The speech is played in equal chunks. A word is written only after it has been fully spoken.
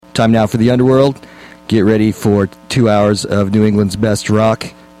Time now for the Underworld. Get ready for 2 hours of New England's best rock.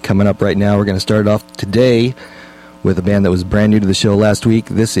 Coming up right now, we're going to start off today with a band that was brand new to the show last week.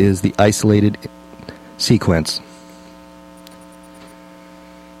 This is the Isolated Sequence.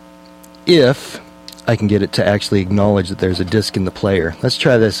 If I can get it to actually acknowledge that there's a disc in the player. Let's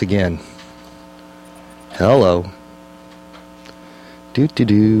try this again. Hello.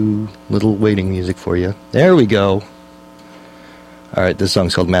 Do-do-do. Little waiting music for you. There we go. Alright, this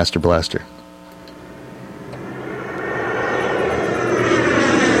song's called Master Blaster.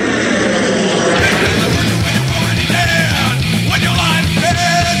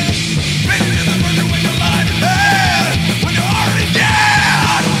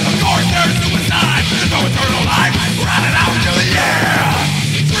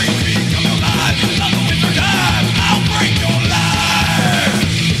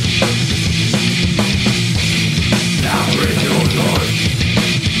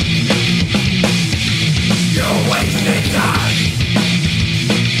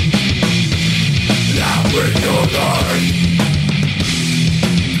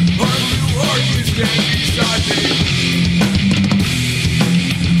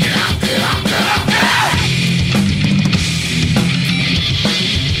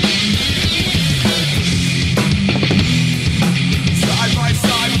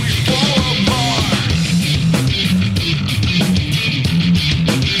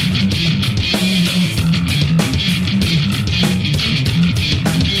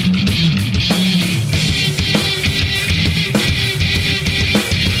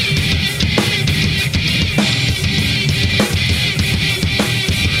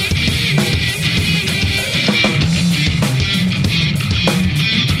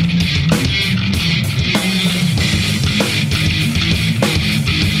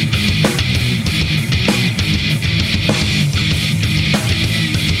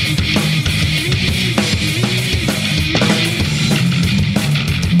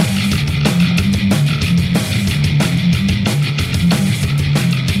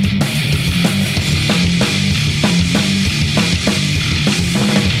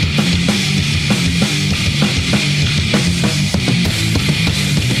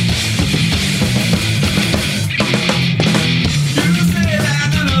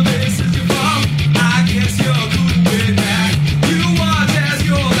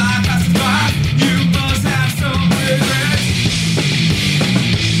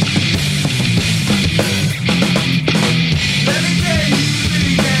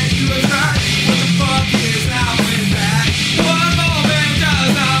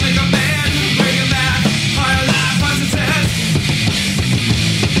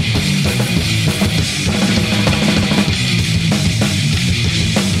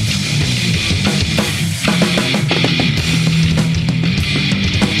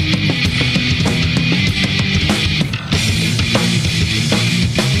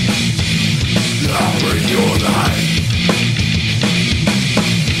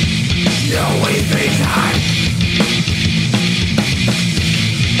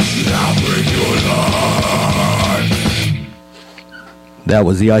 That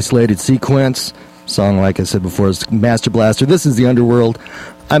was the Isolated Sequence. Song, like I said before, is Master Blaster. This is the Underworld.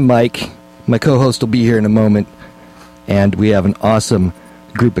 I'm Mike. My co-host will be here in a moment. And we have an awesome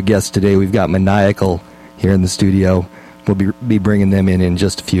group of guests today. We've got Maniacal here in the studio. We'll be bringing them in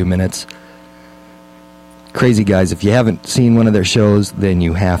just a few minutes. Crazy guys. If you haven't seen one of their shows, then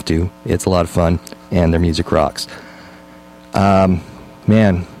you have to. It's a lot of fun, and their music rocks.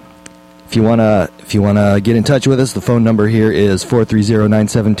 Man, if you wanna get in touch with us, the phone number here is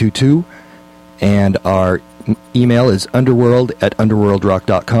 430-9722, and our email is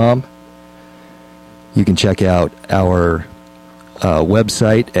underworld@underworldrock.com. You can check out our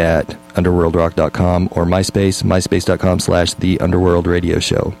website at underworldrock.com or myspace.com/the Underworld Radio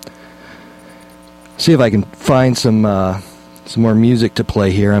Show. See if I can find some more music to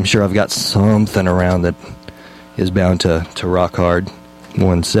play here. I'm sure I've got something around that is bound to rock hard.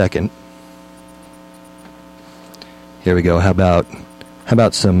 1 second. Here we go. How about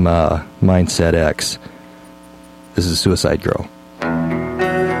some Mindset X? This is Suicide Girl.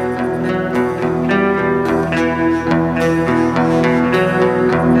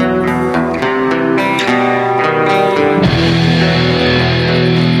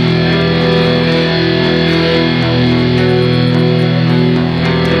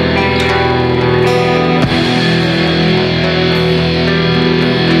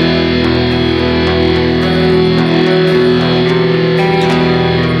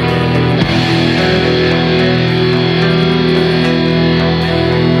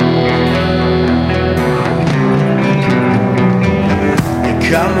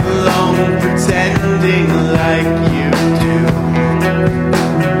 long pretending like you do.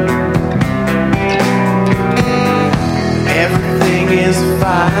 Everything is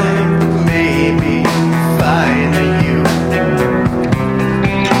fine, maybe fine to you.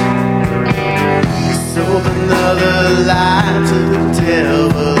 You sold another lie to the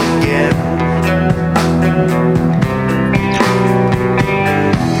devil again.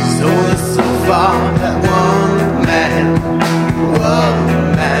 He's only so far that one man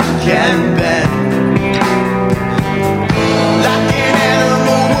can bend. Like an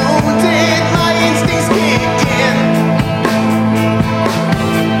animal wounded, my instincts kick in.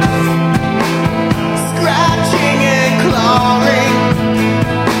 Scratching and clawing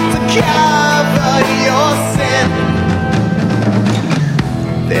to cover your sin.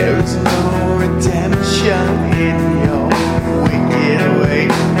 There is no redemption in your wicked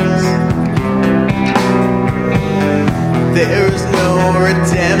ways. There is no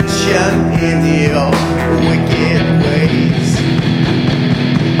redemption in your wicked ways.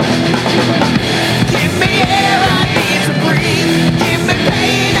 Give me air, I need to breathe. Give me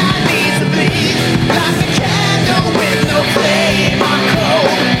pain, I need to bleed. Like a candle with no flame, I'm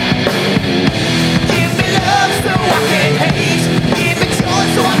cold. Give me love so I can hate. Give me joy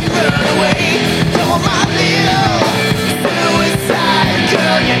so I can run away. You're my little suicide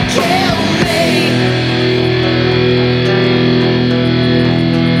girl, you kill me.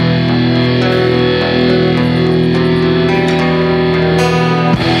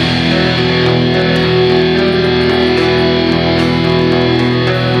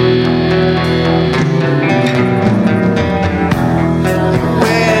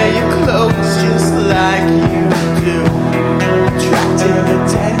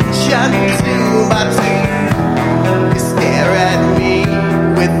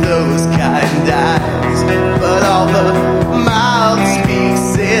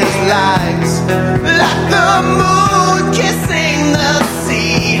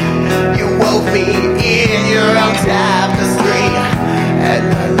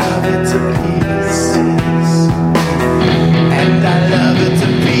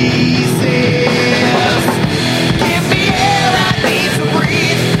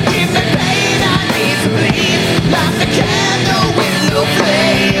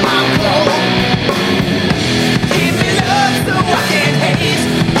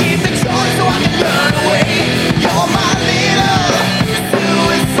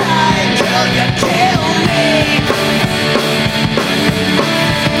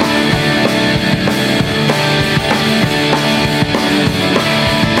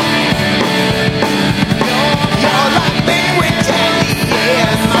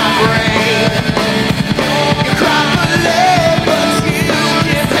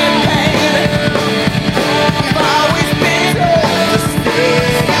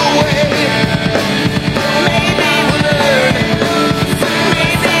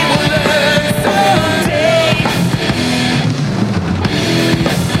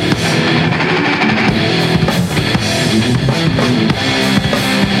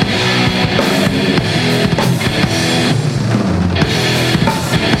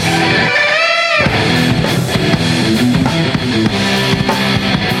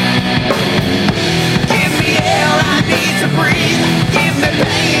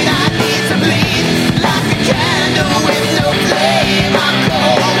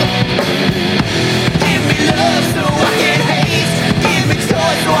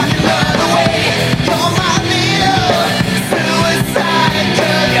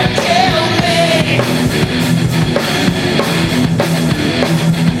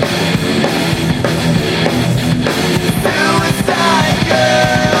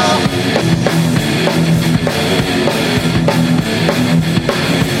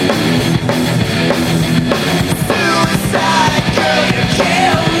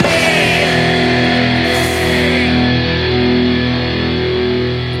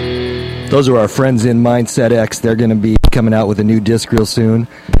 Those are our friends in Mindset X. They're going to be coming out with a new disc real soon.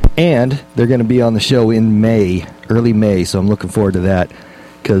 And they're going to be on the show in May, early May. So I'm looking forward to that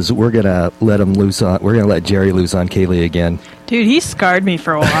because we're going to let them loose on. We're going to let Jerry loose on Kaylee again. Dude, he scarred me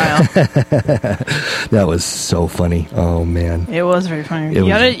for a while. That was so funny. Oh, man. It was very funny. You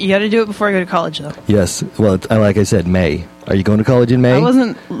gotta do it before I go to college, though. Yes. Well, like I said, May. Are you going to college in May? I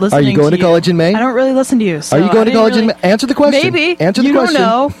wasn't listening. Are you going to college in May? I don't really listen to you. So are you going to college in May? Answer the question. Maybe. Answer the question. You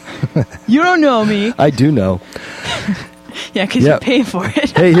don't know. You don't know me. I do know. Yeah, because Yep. you pay for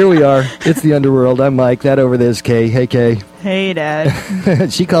it. Hey, here we are. It's the Underworld. I'm Mike. That over there is Kay. Hey, Kay. Hey,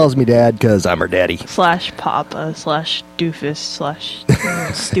 Dad. She calls me Dad because I'm her daddy. / Papa /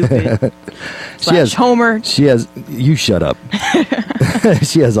 doofus / stupid She has / Homer. She has. You shut up.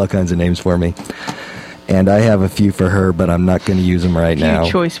 She has all kinds of names for me, and I have a few for her, but I'm not going to use them right Few now.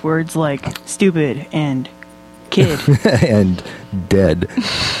 choice words like stupid and kid. And dead.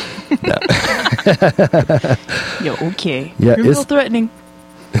 Yo, okay. Yeah, You're real it's- threatening.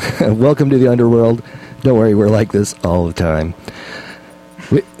 Welcome to the Underworld. Don't worry, we're like this all the time.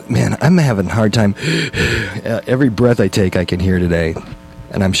 Man, I'm having a hard time. Every breath I take, I can hear today,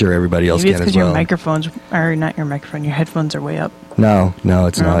 and I'm sure everybody else Maybe it's can as because well. your microphones, or not your microphone, your headphones are way up. No,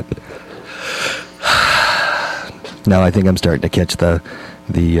 it's No. not. No, I think I'm starting to catch the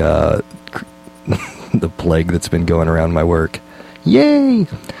the plague that's been going around my work. Yay!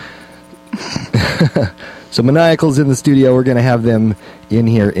 So Maniacal's in the studio. We're going to have them in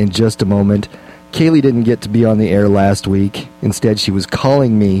here in just a moment. Kaylee didn't get to be on the air last week. Instead, she was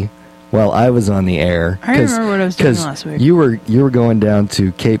calling me while I was on the air. I remember what I was doing last week. You were going down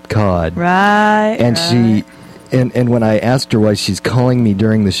to Cape Cod. Right. And she and when I asked her why she's calling me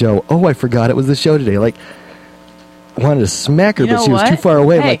during the show, oh, I forgot it was the show today. Like, I wanted to smack her, You but know she was too what? far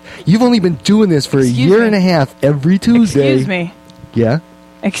away. I'm Hey. like, you've only been doing this for Excuse a year me. and a half every Tuesday. Excuse me. Yeah?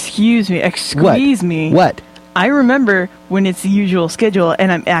 Excuse me. What? Excuse me. What? I remember when it's the usual schedule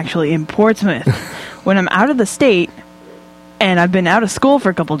and I'm actually in Portsmouth. When I'm out of the state and I've been out of school for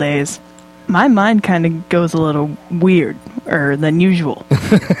a couple days, my mind kind of goes a little weirder than usual.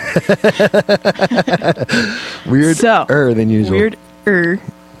 Weirder than usual. Weirder.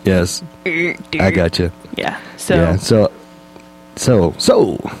 Yes, I got you. Yeah. So. Yeah, so.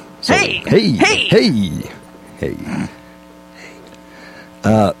 Hey! Hey!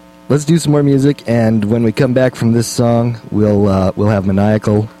 Let's do some more music, and when we come back from this song, we'll have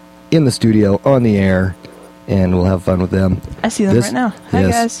Maniacal in the studio on the air, and we'll have fun with them. I see them right now. Hi,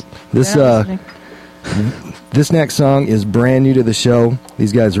 yes. guys. This They're not listening. This next song is brand new to the show.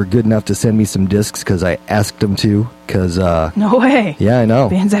 These guys were good enough to send me some discs because I asked them to. No way. Yeah, I know.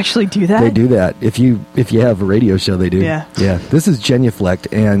 Bands actually do that? They do that. If you have a radio show, they do. Yeah. Yeah. This is Genuflect,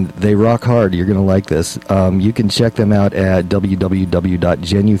 and they rock hard. You're going to like this. You can check them out at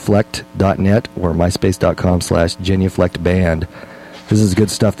www.genuflect.net or myspace.com/genuflectband. This is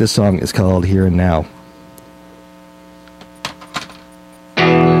good stuff. This song is called Here and Now.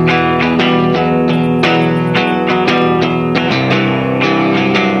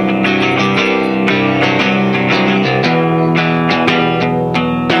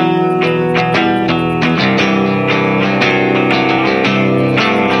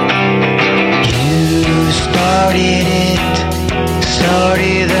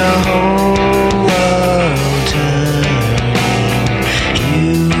 Started the whole world turning.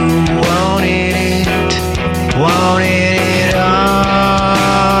 You wanted it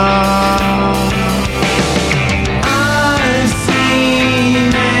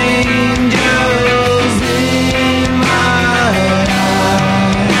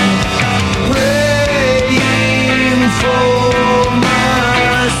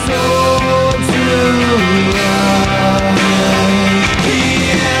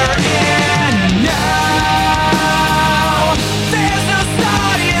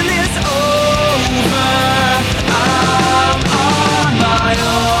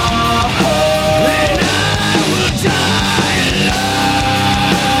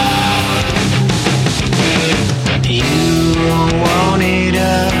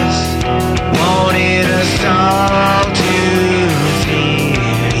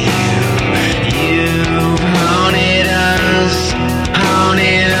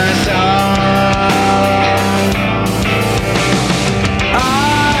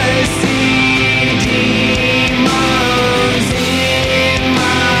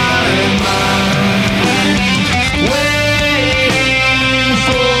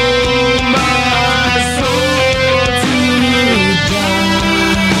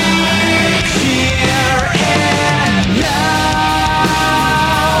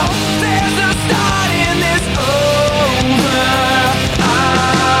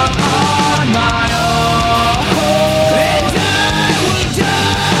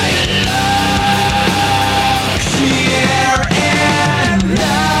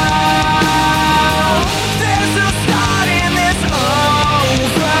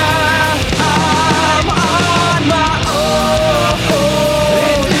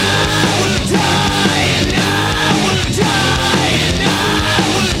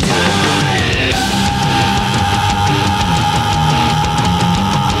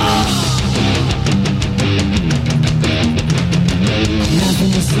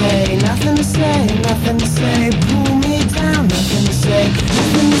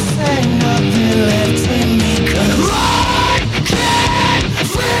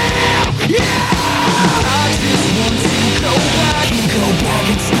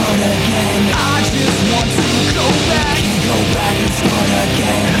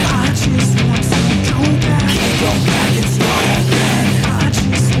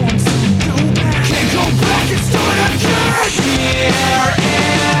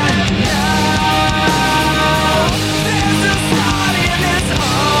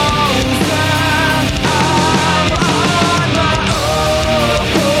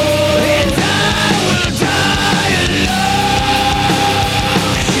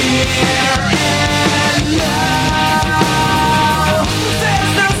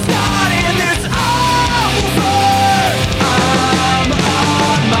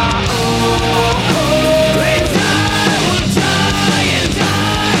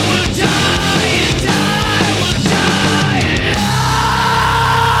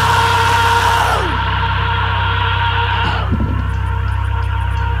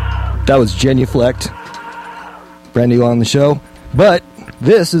That was Genuflect. Brand new on the show. But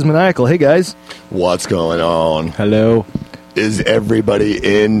this is Maniacal. Hey, guys. What's going on? Hello. Is everybody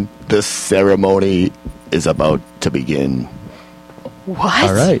in? The ceremony is about to begin. What?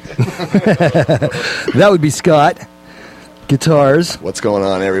 All right. That would be Scott. Guitars. What's going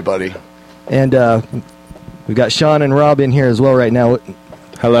on, everybody? And we've got Sean and Rob in here as well right now.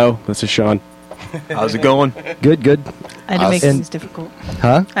 Hello, this is Sean. How's it going? Good, good. I had to make And- things difficult.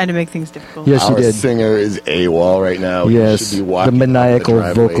 Huh? I had to make things difficult. Yes, you Our did. singer is AWOL right now. Yes, He should be walking the maniacal up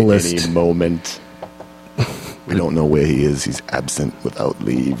the driveway vocalist. Any moment. We don't know where he is. He's absent without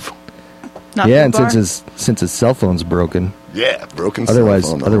leave. Not Yeah, the and bar? since his cell phone's broken, Yeah, broken. cell otherwise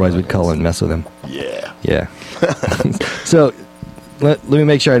phone. otherwise we'd call and mess with him. Yeah. Yeah. So let me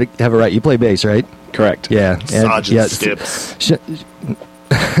make sure I have it right. You play bass, right? Correct. Yeah. And Sergeant yeah, Stips.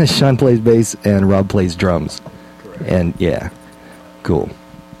 Sean plays bass and Rob plays drums. And yeah, cool.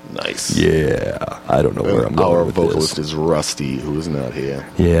 Nice. Yeah, I don't know where I'm going Our with vocalist this. is Rusty, who is not here.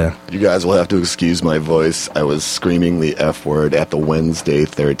 Yeah. You guys will have to excuse my voice. I was screaming the F word at the Wednesday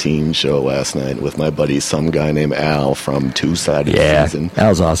 13 show last night with my buddy, some guy named Al from Two-Sided Yeah, Season. that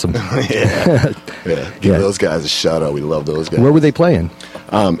was awesome. Yeah. Give Yeah. those guys a shout out. We love those guys. Where were they playing?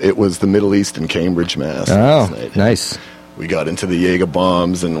 It was the Middle East in Cambridge, Mass. Oh, last night. nice. We got into the Jaeger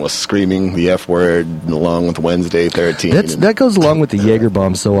bombs and was screaming the F word along with Wednesday 13. That goes along with the Jaeger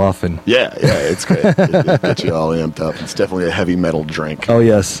bomb so often. Yeah, it's great. It gets you all amped up. It's definitely a heavy metal drink. Oh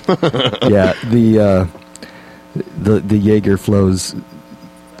yes, yeah. The Jaeger flows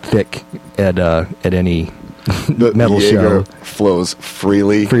thick at any The metal Jaeger show. flows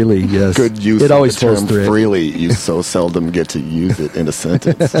freely. Freely, yes. Good use It of always the term flows through it. freely. You so seldom get to use it in a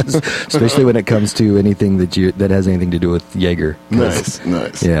sentence. Especially when it comes to anything that has anything to do with Jaeger. 'Cause-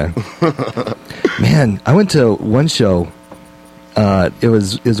 Nice. Yeah. Man, I went to one show. It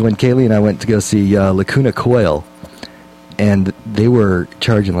was when Kaylee and I went to go see Lacuna Coil, and they were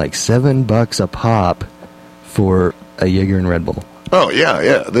charging like $7 a pop for a Jaeger and Red Bull. Oh, yeah.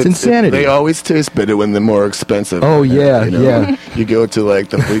 It's insanity. They always taste better when they're more expensive. Oh, yeah, You know? yeah. You go to like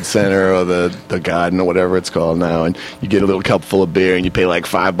the Fleet Center or the Garden or whatever it's called now, and you get a little cup full of beer and you pay like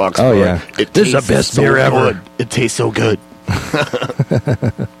 $5 Oh, for yeah. it. This is the tastes best so beer ever. good. It tastes so good.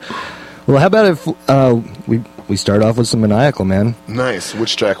 Well, how about if we start off with some Maniacal, man? Nice.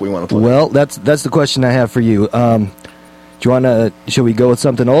 Which track we want to play? Well, that's the question I have for you. Do you want to? Should we go with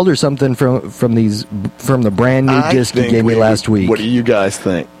something old or something from the brand new I disc you think gave me last week? What do you guys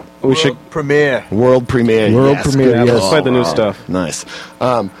think? We should Premiere. World premiere. World yes, premiere, good yes. call. play the new stuff. Nice.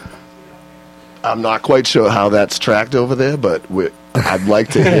 I'm not quite sure how that's tracked over there, but I'd like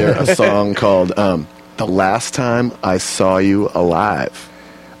to hear a song called "The Last Time I Saw You Alive."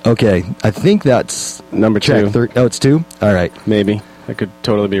 Okay, I think that's Number track 2. 3. Oh, it's 2. All right. Maybe. I could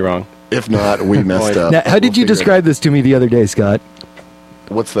totally be wrong. If not, we messed up. Now, how did you We'll figure describe this to me the other day, Scott? it-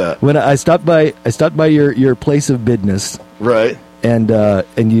 What's that? When I stopped by your place of business, Right. and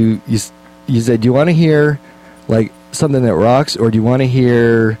you said, "Do you want to hear like something that rocks, or do you want to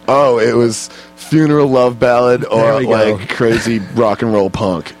hear?" Oh, it was funeral love ballad There or we go. like crazy rock and roll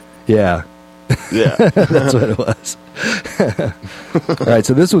punk. Yeah, Yeah. that's what it was. All right,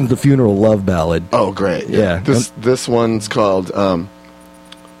 so this one's the funeral love ballad. Oh, great. Yeah. This one's called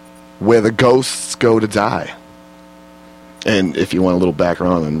 "Where the Ghosts Go to Die." And if you want a little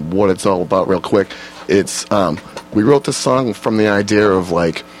background on what it's all about, real quick, it's we wrote this song from the idea of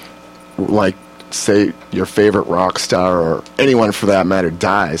like say your favorite rock star or anyone for that matter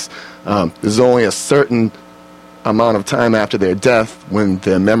dies. There's only a certain amount of time after their death when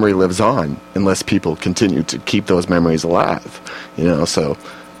their memory lives on, unless people continue to keep those memories alive. You know, so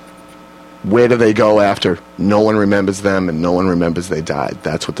where do they go after no one remembers them and no one remembers they died?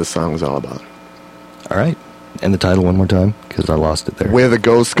 That's what this song is all about. All right, and the title one more time because I lost it there. Where the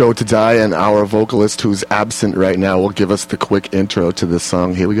Ghosts Go to Die, and our vocalist, who's absent right now, will give us the quick intro to this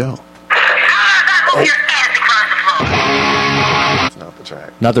song. Here we go. That's not the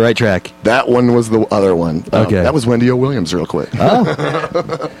track. Not the right track. That one was the other one. Okay. That was Wendy O. Williams, real quick.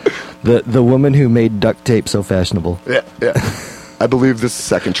 The woman who made duct tape so fashionable. Yeah. I believe this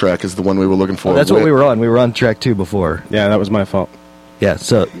second track is the one we were looking for. Oh, that's what we were on. We were on track 2 before. Yeah, that was my fault. Yeah,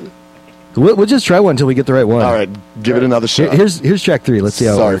 so we'll just try one until we get the right one. All right, give it another shot. Here's track 3. Let's see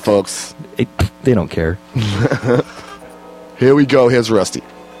how. Sorry, it works. folks. They don't care. Here we go. Here's Rusty.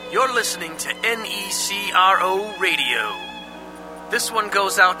 You're listening to NECRO Radio. This one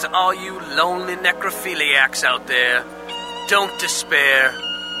goes out to all you lonely necrophiliacs out there. Don't despair.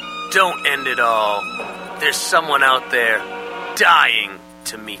 Don't end it all. There's someone out there dying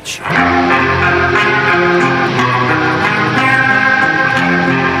to meet you.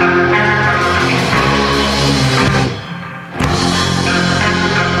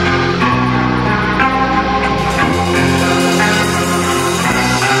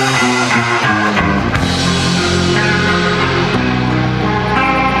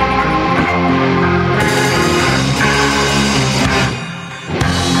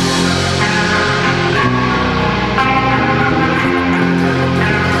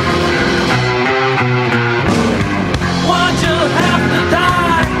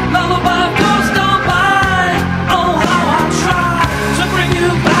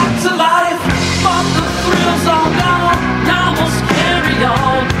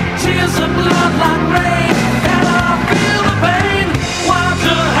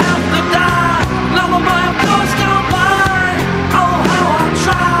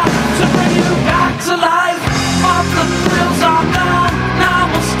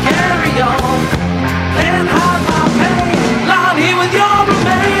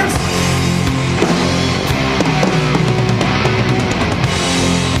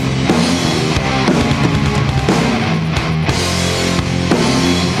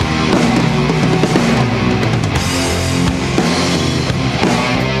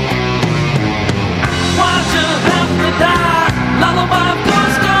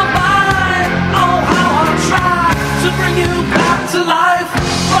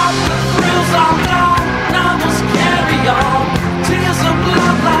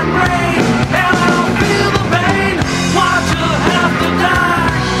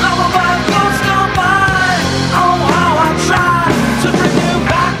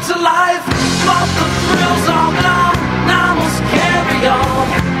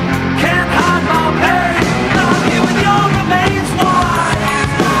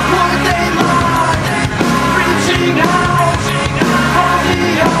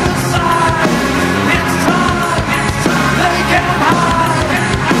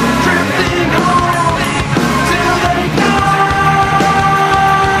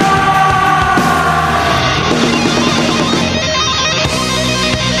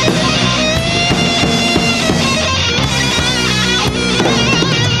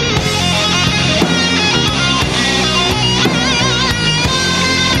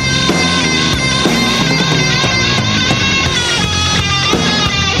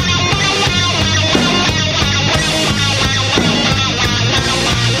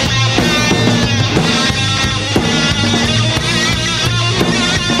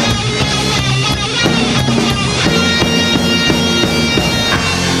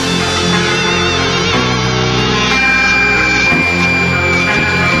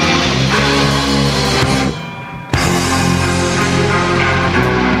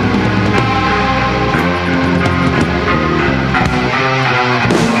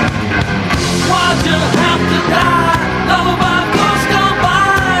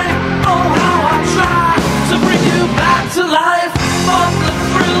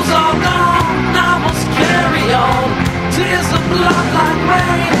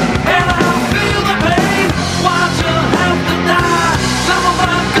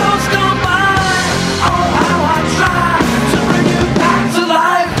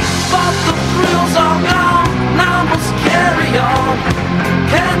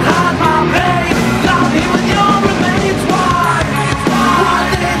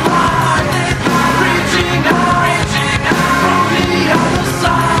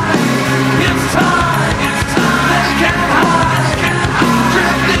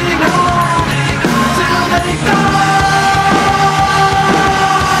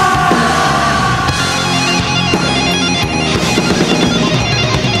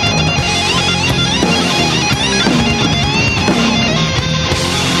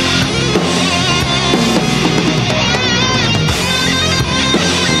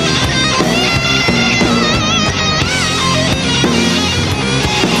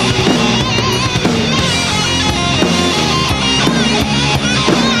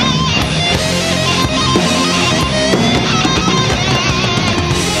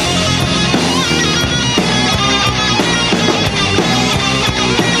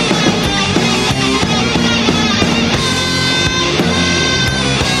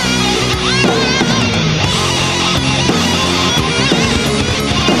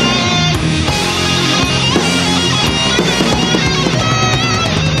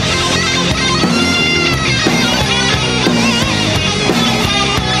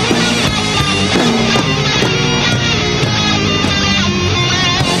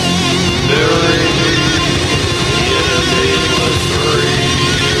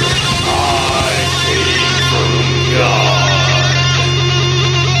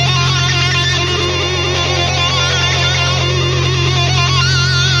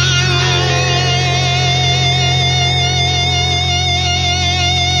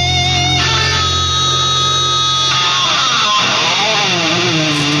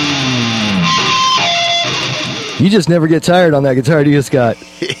 You just never get tired on that guitar, do you, Scott?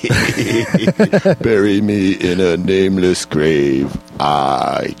 Bury me in a nameless grave.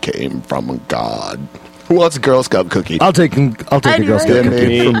 I came from God. Who wants a Girl Scout cookie? I'll take a Girl Scout They're cookie.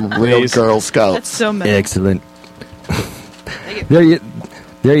 made from real Please. Girl That's Scouts. so many. Excellent. There you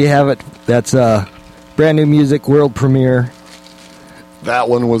have it. That's brand new music, world premiere. That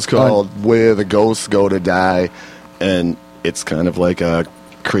one was called Where the Ghosts Go to Die, and it's kind of like a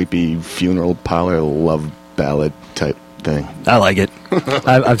creepy funeral parlor love ballad type thing. I like it.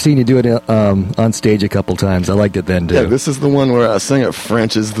 I've seen you do it on stage a couple times. I liked it then too. Yeah, this is the one where a singer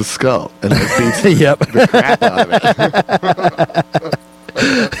Frenches the skull and it beats Yep. the crap out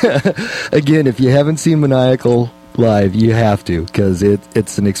of it. Again, if you haven't seen Maniacal live, you have to, because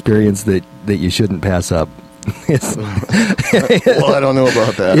it's an experience that you shouldn't pass up. Well, I don't know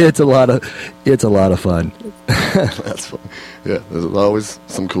about that. It's a lot of fun. That's fun. Yeah, there's always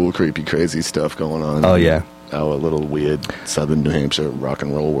some cool, creepy, crazy stuff going on. Oh yeah. Our little weird southern New Hampshire rock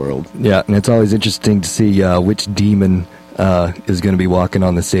and roll world. Yeah, and it's always interesting to see which demon is going to be walking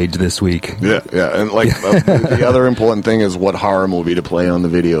on the stage this week. Yeah, and like the other important thing is what horror movie to play on the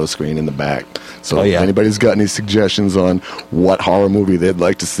video screen in the back. So Oh, yeah. if anybody's got any suggestions on what horror movie they'd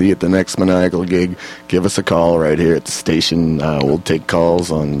like to see at the next Maniacal gig, give us a call right here at the station. We'll take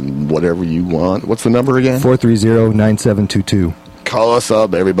calls on whatever you want. What's the number again? 430-9722. Call us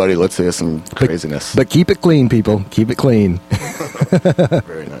up, everybody. Let's hear some craziness. But keep it clean, people. Keep it clean.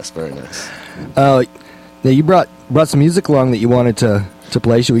 Very nice, very nice. Now you brought some music along that you wanted to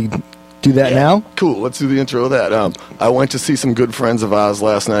play. Should we do that now? Cool. Let's do the intro of that. I went to see some good friends of ours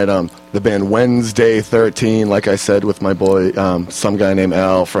last night. The band Wednesday 13, like I said, with my boy, some guy named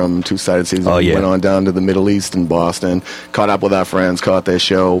Al from Two Sided Season. Oh, yeah. Went on down to the Middle East in Boston, caught up with our friends, caught their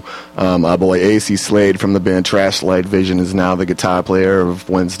show. Our boy AC Slade from the band Trash Light Vision is now the guitar player of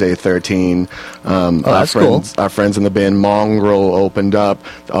Wednesday 13. That's cool. Our friends in the band Mongrel opened up.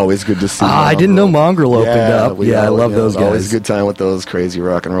 Always good to see. I didn't know Mongrel opened up. Yeah, I love those guys. Always a good time with those crazy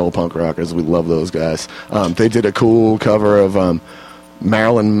rock and roll punk rockers. We love those guys. They did a cool cover of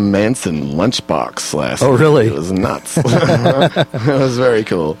Marilyn Manson Lunchbox last Oh, night. really? It was nuts. It was very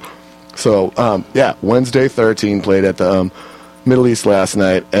cool. So, Wednesday 13 played at the Middle East last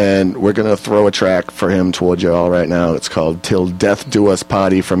night, and we're going to throw a track for him toward you all right now. It's called Till Death Do Us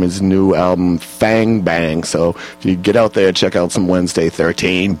Party from his new album, Fang Bang. So, if you get out there, check out some Wednesday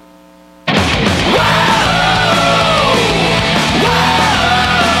 13.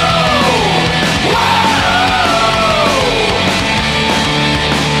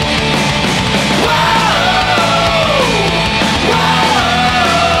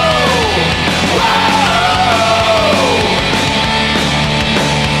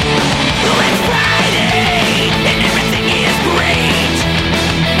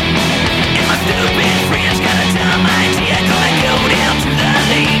 Stupid friends got a dumb idea, gonna go down to the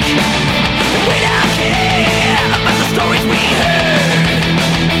lake.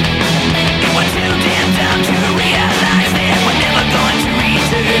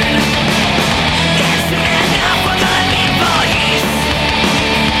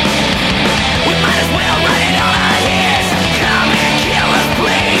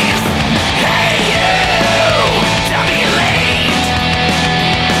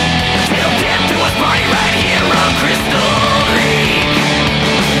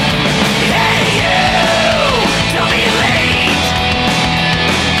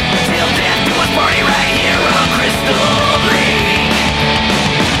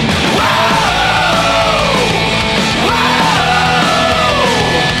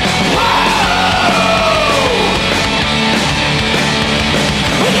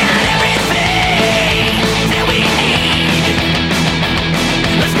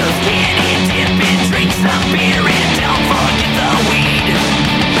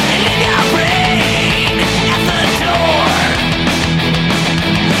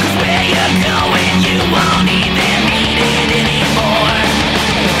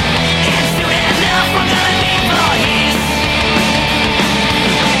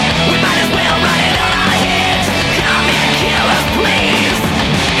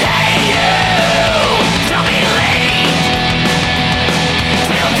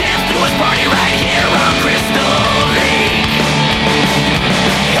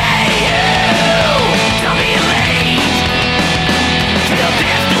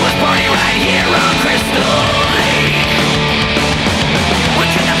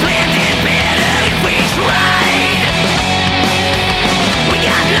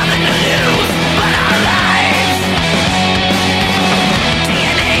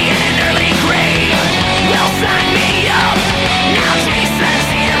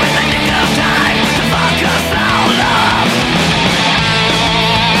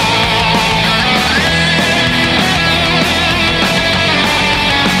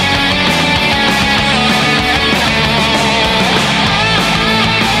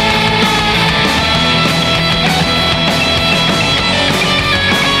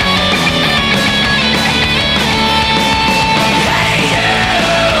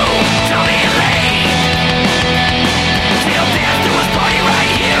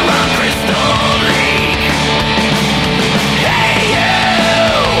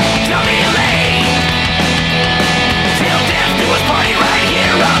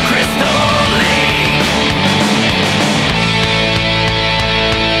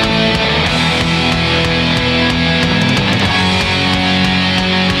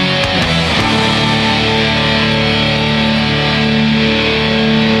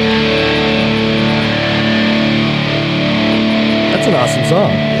 song.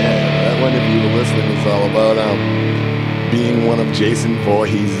 Yeah, that one, if you were listening, is all about being one of Jason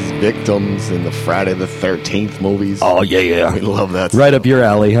Voorhees' victims in the Friday the 13th movies. Oh, yeah. We love that Right stuff. up your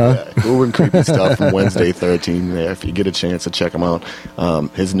alley, huh? Yeah, cool and creepy stuff from Wednesday 13 there. If you get a chance to check him out.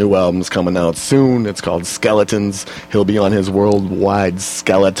 His new album's coming out soon. It's called Skeletons. He'll be on his worldwide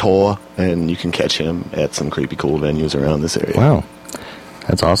Skeletor, and you can catch him at some creepy cool venues around this area. Wow.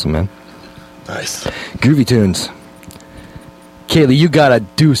 That's awesome, man. Nice. Groovy Tunes. Kaylee, you gotta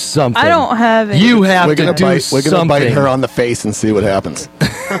do something. I don't have any. You have We're to gonna do bite. We're something. gonna bite her on the face and see what happens.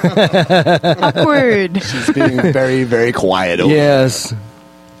 Awkward. She's being very, very quiet. Over Yes.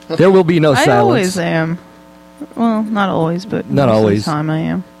 There will be no I silence. always am. Well, not always, but Not most always. of the time I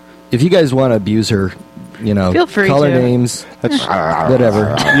am. If you guys want to abuse her, Feel free call her to. names, That's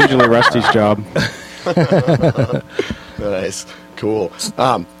whatever. usually Rusty's job. Nice. Cool.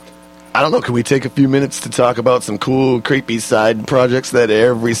 I don't know. Can we take a few minutes to talk about some cool, creepy side projects that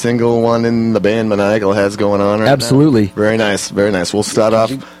every single one in the band Maniacal has going on right now? Absolutely. Very nice. Very nice. We'll start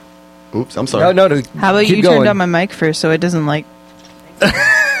off. Oops, I'm sorry. No. How about keep you going. turn down my mic first so it doesn't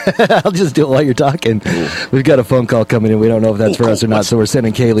I'll just do it while you're talking. We've got a phone call coming in. We don't know if that's for cool. us or not, so we're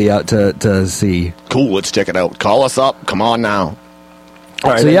sending Kaylee out to see. Cool. Let's check it out. Call us up. Come on now. All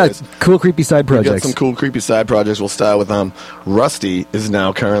right. So yeah, anyways. cool creepy side We've got projects. some cool, creepy side projects. We'll start with Rusty is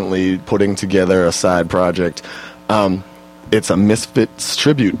now currently putting together a side project. It's a Misfits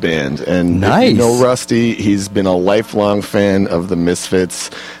tribute band, and Nice. if you know Rusty, he's been a lifelong fan of the Misfits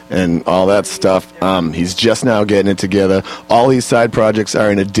and all that stuff. He's just now getting it together. All these side projects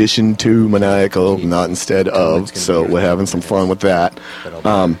are in addition to Maniacal, not instead of. So we're having some fun with that.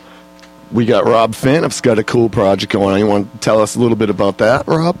 We got Rob Fanup's got a cool project going on. You want to tell us a little bit about that,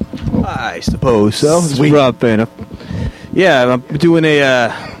 Rob? I suppose so. This is Sweet. Rob Fanup. Yeah, I'm doing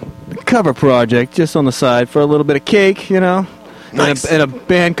a cover project just on the side for a little bit of cake, Nice. in a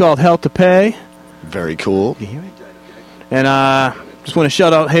band called Hell to Pay. Very cool. And just want to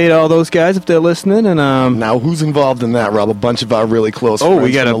shout out, hey to all those guys if they're listening. And Now, who's involved in that, Rob? A bunch of our really close friends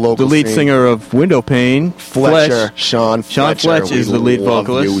we got from the local the lead scene. singer of Window Pane, Fletcher, Sean Fletcher. Fletch is We the lead love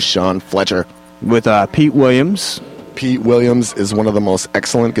vocalist. You, Sean Fletcher. with Pete Williams Pete Williams is one of the most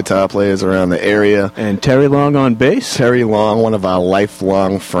excellent guitar players around the area. and Terry Long on bass. Terry Long, one of our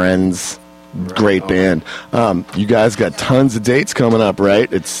lifelong friends. Great band. You guys got tons of dates coming up,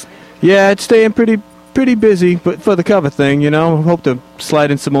 right? It's Yeah, it's staying pretty busy, but for the cover thing, hope to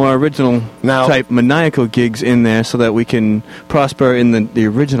slide in some more original Now- type Maniacal gigs in there so that we can prosper in the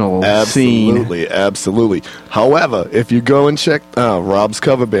original scene. Absolutely. However, if you go and check Rob's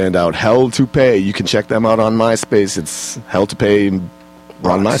cover band out, Hell to Pay, you can check them out on MySpace. It's Hell to Pay on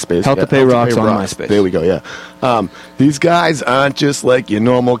MySpace. Hell to Pay Rocks on MySpace. There we go, yeah. These guys aren't just like your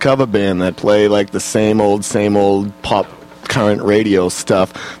normal cover band that play like the same old pop current radio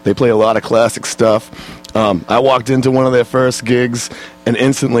stuff. They play a lot of classic stuff. I walked into one of their first gigs, and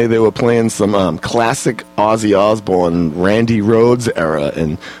instantly they were playing some classic Ozzy Osbourne, Randy Rhoads era,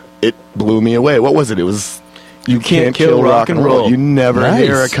 and it blew me away. What was it? It was You Can't Kill Rock and Roll. You never Nice.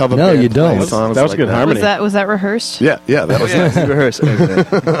 hear a cover No, band you don't. play songs That was like good harmony. Was that rehearsed? Yeah, that was nice. Rehearse.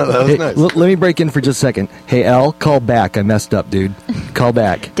 That was Hey, nice. let me break in for just a second. Hey, Al, call back. I messed up, dude. Call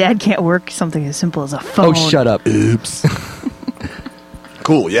back. Dad can't work something as simple as a phone. Oh, shut up. Oops.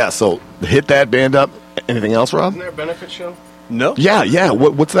 Cool, yeah, so hit that band up. Anything else, Rob? Isn't there a benefit show? No. Yeah.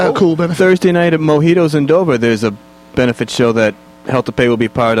 What's that cool benefit? Thursday night at Mojitos in Dover, there's a benefit show that Hell to Pay will be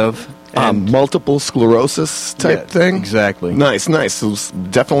part of. Multiple sclerosis type Yeah, thing? exactly. Nice. So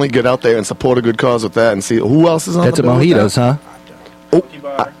definitely get out there and support a good cause with that and see who else is on That's the at bill with Mojitos, that.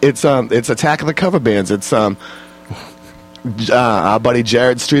 huh? It's Attack of the Cover Bands. It's our buddy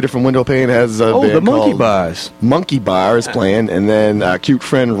Jared Streeter from Window Pane has a band the Monkey called Bars. Monkey Bar is playing, and then our cute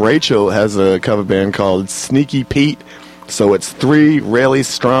friend Rachel has a cover band called Sneaky Pete. So it's 3 really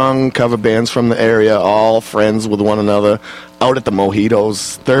strong cover bands from the area, all friends with one another, out at the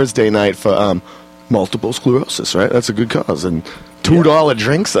Mojitos Thursday night for multiple sclerosis, right? That's a good cause. And $2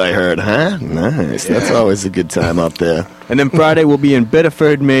 drinks, I heard, huh? Nice. That's always a good time out there. And then Friday we'll be in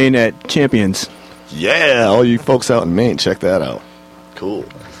Bedford, Maine at Champions. Yeah, all you folks out in Maine, check that out. Cool.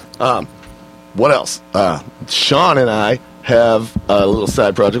 What else? Sean and I have a little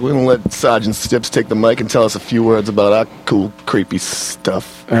side project. We're going to let Sergeant Stips take the mic and tell us a few words about our cool, creepy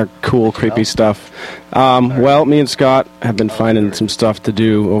stuff. Our cool, creepy stuff. Well, me and Scott have been finding some stuff to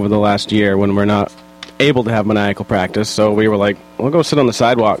do over the last year when we're not able to have Maniacal practice. So we were like, we'll go sit on the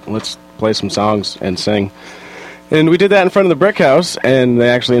sidewalk. Let's play some songs and sing. And we did that in front of the brick house, and they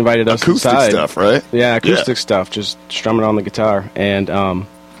actually invited us Acoustic inside. stuff, right? Yeah, acoustic stuff, just strumming on the guitar. And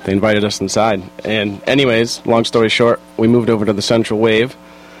they invited us inside. And anyways, long story short, we moved over to the Central Wave.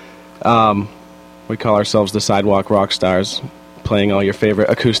 We call ourselves the Sidewalk Rock Stars, playing all your favorite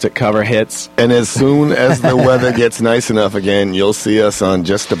acoustic cover hits. And as soon as the weather gets nice enough again, you'll see us on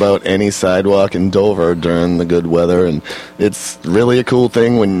just about any sidewalk in Dover during the good weather. And it's really a cool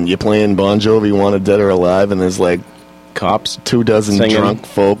thing when you're playing Bon Jovi, Wanted Dead or Alive, and there's like Cops 24 singing. drunk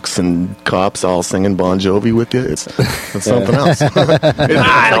folks and cops all singing Bon Jovi with you. It's something else.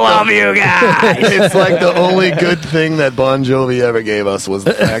 I love you guys. It's like the only good thing that Bon Jovi ever gave us was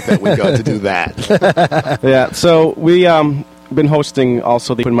the fact that we got to do that. Yeah, so we been hosting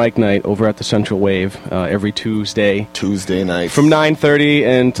also the open mic night over at the Central Wave every Tuesday Night. from 9:30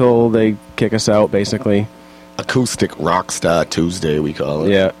 until they kick us out, basically. Acoustic Rockstar Tuesday, we call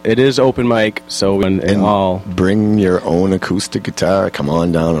it. Yeah, it is open mic, so and all. Bring your own acoustic guitar. Come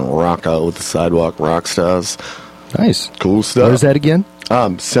on down and rock out with the Sidewalk Rockstars. Nice. Cool stuff. Where's that again?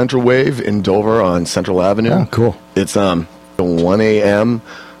 Central Wave in Dover on Central Avenue. Oh, cool. It's 1 a.m.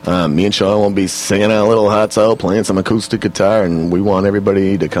 Me and Sean will be singing our little hearts out, playing some acoustic guitar, and we want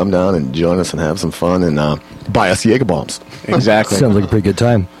everybody to come down and join us and have some fun and buy us Jaeger bombs. Exactly. Sounds like a pretty good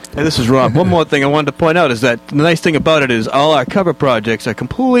time. Hey, this is Rob. One more thing I wanted to point out is that the nice thing about it is all our cover projects are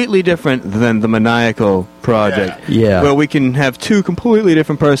completely different than the Maniacal project. Yeah. Where we can have two completely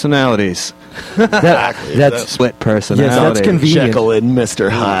different personalities. Exactly. That's Split personality. yes, that's convenient. Jekyll and Mr.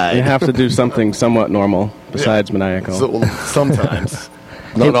 Hyde. You have to do something somewhat normal besides Maniacal. So, sometimes.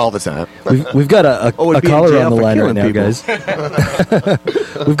 Not all the time. We've got a it'd be in caller jail on the for line right killing now, people.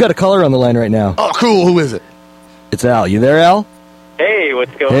 guys. We've got a caller on the line right now. Oh, cool. Who is it? It's Al. You there, Al? Hey,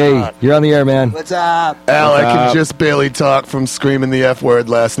 what's going Hey, on? you're on the air, man. What's up? Al, I can just barely talk from screaming the F word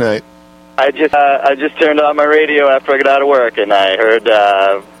last night. I just turned on my radio after I got out of work, and I heard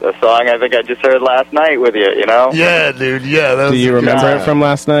a song I think I just heard last night with you. You know? Yeah, dude. Yeah. That was Do you a good remember it time. from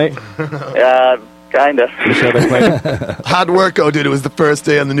last night? Kinda. You sure they played? How'd work go, dude? It was the first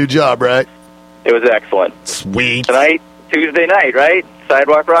day on the new job, right? It was excellent. Sweet. Tonight, Tuesday night, right?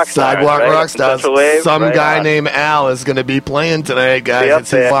 Sidewalk Rockstars. Sidewalk right? Rockstars. Central Wave, Some right guy on. named Al is going to be playing tonight, guys. Be up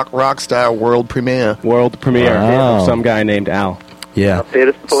It's there. Sidewalk Rockstar world premiere. World premiere Wow. of some guy named Al. Yeah. Here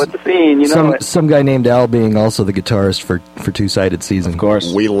to support the scene, you know it. Some guy named Al being also the guitarist for Two-Sided Season. Of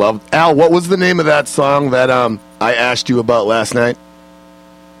course. We love Al. What was the name of that song that I asked you about last night?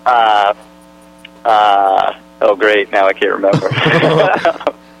 Oh, great. Now I can't remember.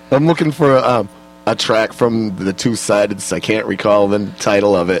 I'm looking for a track from the Two-Sided. I can't recall the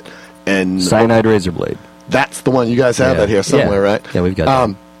title of it. And Cyanide Razor Blade. that's the one. You guys have Yeah. that here somewhere, Yeah. right? Yeah, we've got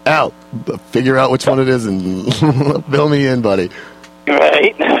that. Al, figure out which one it is and fill me in, buddy.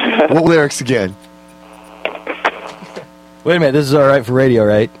 Right? What lyrics again? Wait a minute, this is all right for radio,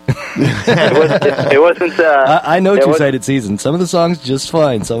 right? It wasn't. I know it was- Two-Sided Season. Some of the songs just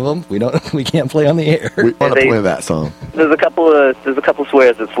fine. Some of them we can't play on the air. We want to they- play that song. There's a couple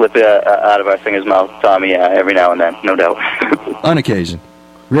swears that slip out of our singer's mouth, Tommy, every now and then, no doubt. On occasion,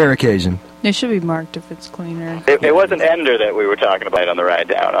 rare occasion. It should be marked if it's cleaner. It wasn't Ender that we were talking about on the ride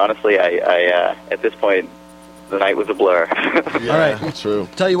down. Honestly, I at this point, the night was a blur. Yeah, All right. True.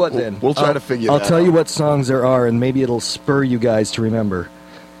 Tell you what, then We'll try to figure I'll that tell out. you what songs there are, and maybe it'll spur you guys to remember.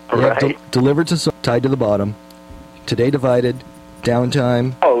 We have Right. Delivered to Tied to the Bottom, Today Divided,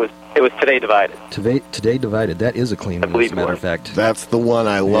 Downtime, Oh, it was Today Divided. Today Divided. That is a clean one, as believe a matter it of fact. That's the one.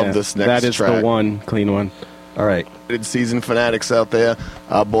 I love Yeah, this next That is track. the one, clean one. All right. Season fanatics out there.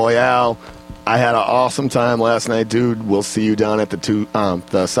 Boy, Al, I had an awesome time last night, dude. We'll see you down at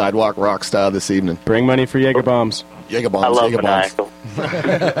the Sidewalk Rockstar this evening. Bring money for Jaeger bombs. Jaeger bombs. I love Jaeger bombs.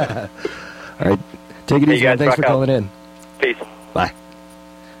 Maniacal. All right. Take it Hey, easy, you man. guys Thanks for rock out. calling in. Peace. Bye.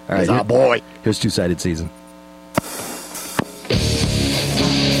 All right. He's our boy. Here's Two-Sided Season.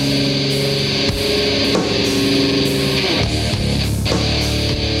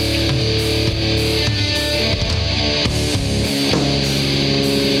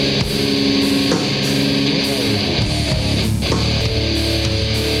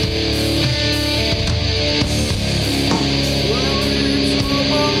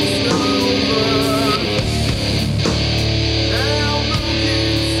 Now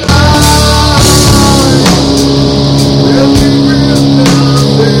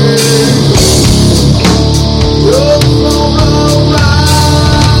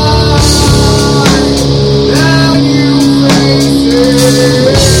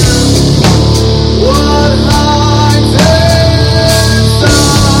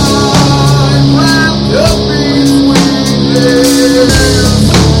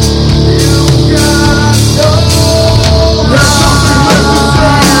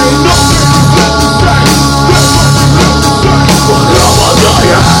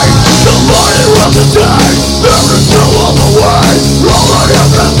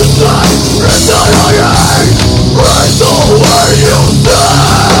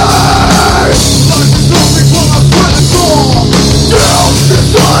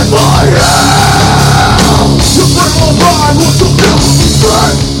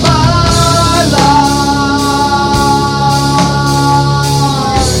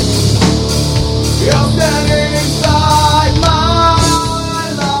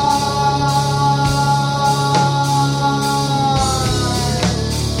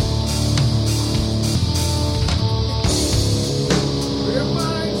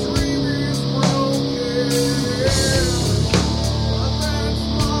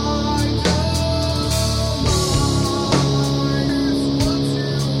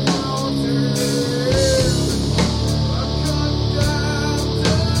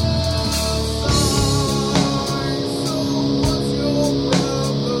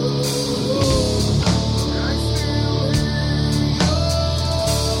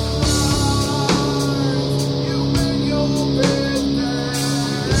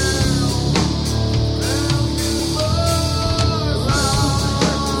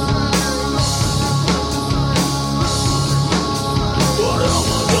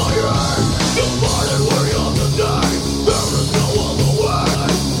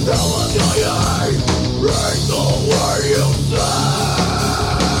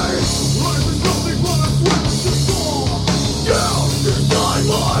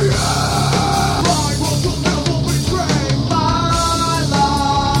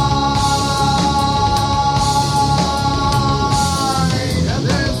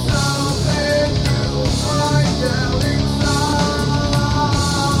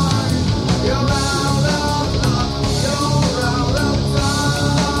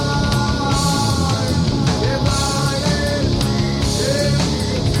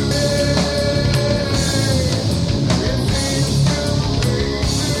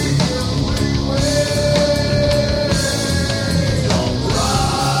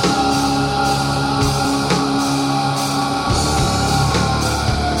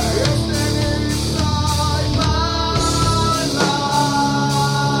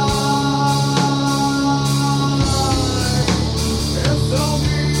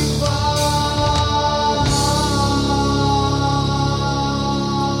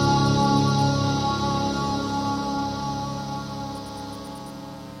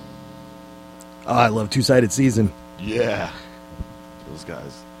Oh, I love Two-Sided Season. Yeah. Those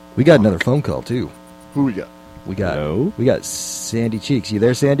guys. We got another phone call, too. Who we got? We got Sandy Cheeks. You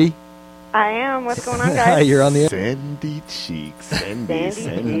there, Sandy? I am. What's going on, Hi, guys? you're on the air. Sandy Cheeks. Sandy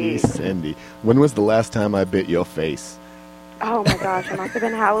Sandy. Cheeks. When was the last time I bit your face? Oh my gosh, it must have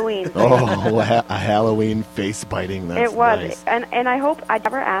been Halloween. Oh, a Halloween face biting. That's it was, nice. and I hope I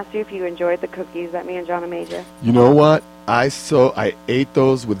never asked you if you enjoyed the cookies that me and John made you. You know what? I ate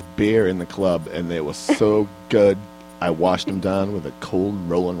those with beer in the club, and they were so good. I washed them down with a cold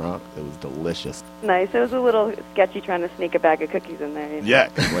Rolling Rock. It was delicious. Nice. It was a little sketchy trying to sneak a bag of cookies in there. You know? Yeah,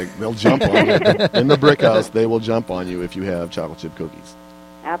 'cause, like they'll jump on you in the brick house. They will jump on you if you have chocolate chip cookies.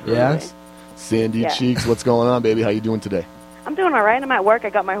 Absolutely. Yes. Sandy Yeah. Cheeks, what's going on, baby? How you doing today? I'm doing all right. I'm at work.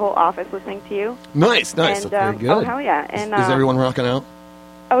 I got my whole office listening to you. Nice. And, Very good. Oh, hell yeah. And, Is everyone rocking out?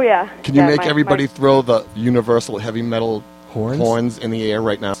 Oh, yeah. Can you Yeah, make everybody throw the universal heavy metal Horns? in the air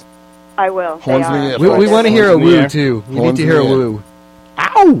right now? I will. Horns They in the are. air. We want to hear a Horns in the woo, air. too. We need Horns to in hear a the air. woo.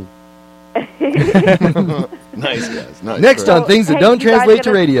 Ow! Nice, guys. Nice. Next Great. on Things That Hey, Don't you guys Translate to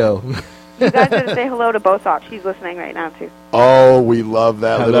gonna- Radio. You guys gotta say hello to Bosock. She's listening right now, too. Oh, we love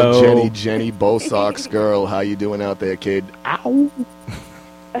that little Hello. Jenny Bosox girl. How you doing out there, kid? Ow!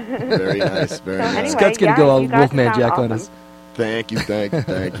 Very nice, very So nice. anyway, Scott's going to go all you guys Wolfman sound Jack on awesome. us.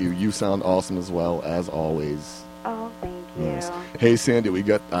 Thank you. You sound awesome as well, as always. Oh, thank you. Yes. Hey, Sandy, we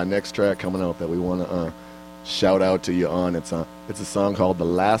got our next track coming out that we want to shout out to you on. It's a song called "The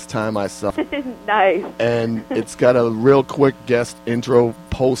Last Time I Suffered," Nice. and it's got a real quick guest intro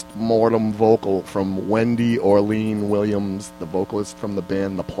post-mortem vocal from Wendy Orlean Williams, the vocalist from the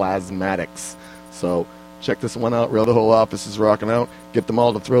band The Plasmatics. So check this one out. The whole office is rocking out. Get them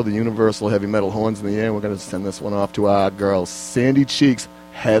all to throw the universal heavy metal horns in the air. We're going to send this one off to our girl, Sandy Cheeks.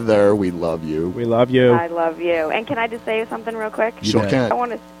 Heather, we love you. We love you. I love you. And can I just say something real quick? Sure bet. can. I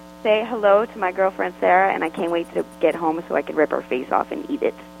want to say hello to my girlfriend Sarah, and I can't wait to get home so I can rip her face off and eat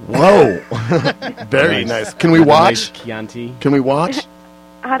it. Whoa. Very nice. Can we Nice watch? Chianti. Can we watch?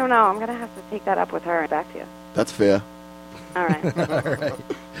 I don't know. I'm going to have to take that up with her and back to you. That's fair. All right. All right.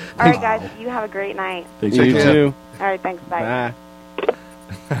 All right, guys. You have a great night. Thanks You you too. too. All right. Thanks. Bye. Bye.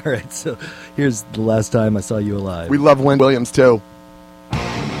 All right, so here's the last time I saw you alive. We love Wendy Williams, too.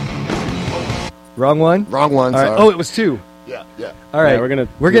 Wrong one? Wrong one, All right. sorry. Oh, it was 2. Yeah. All right. Yeah,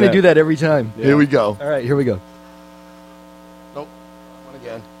 we're gonna do that every time. Here we go. All right, here we go. Nope. One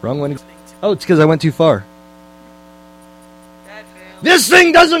again. Wrong one. Oh, it's because I went too far. This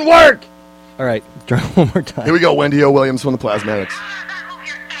thing doesn't work! All right, try one more time. Here we go. Wendy O. Williams from the Plasmatics.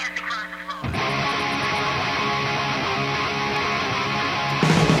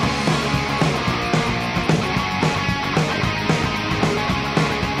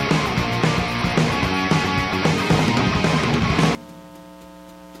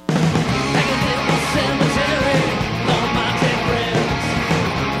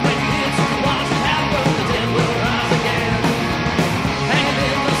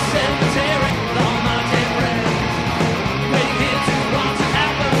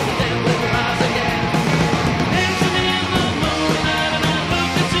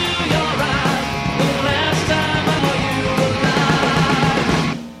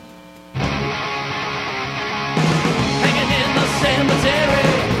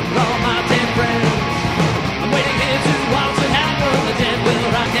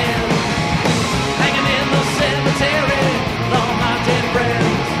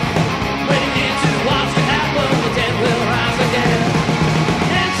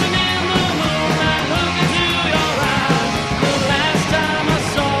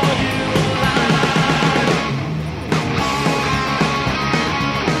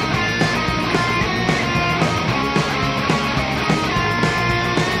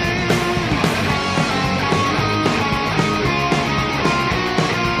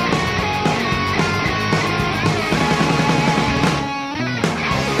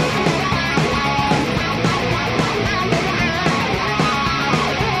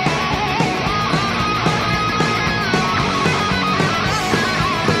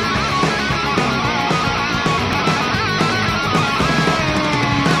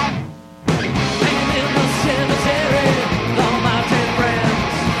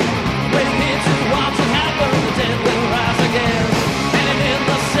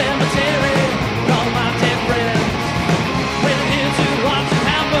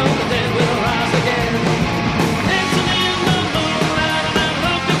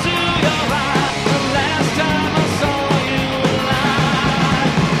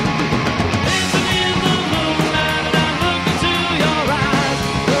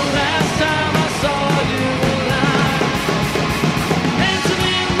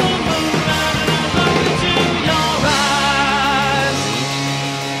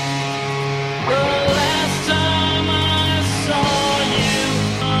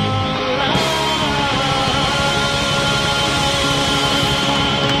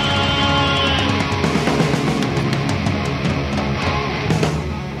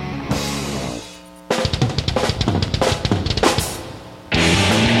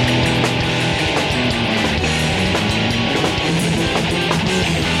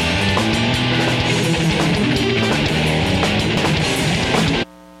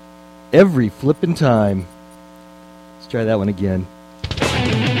 Every flippin' time. Let's try that one again.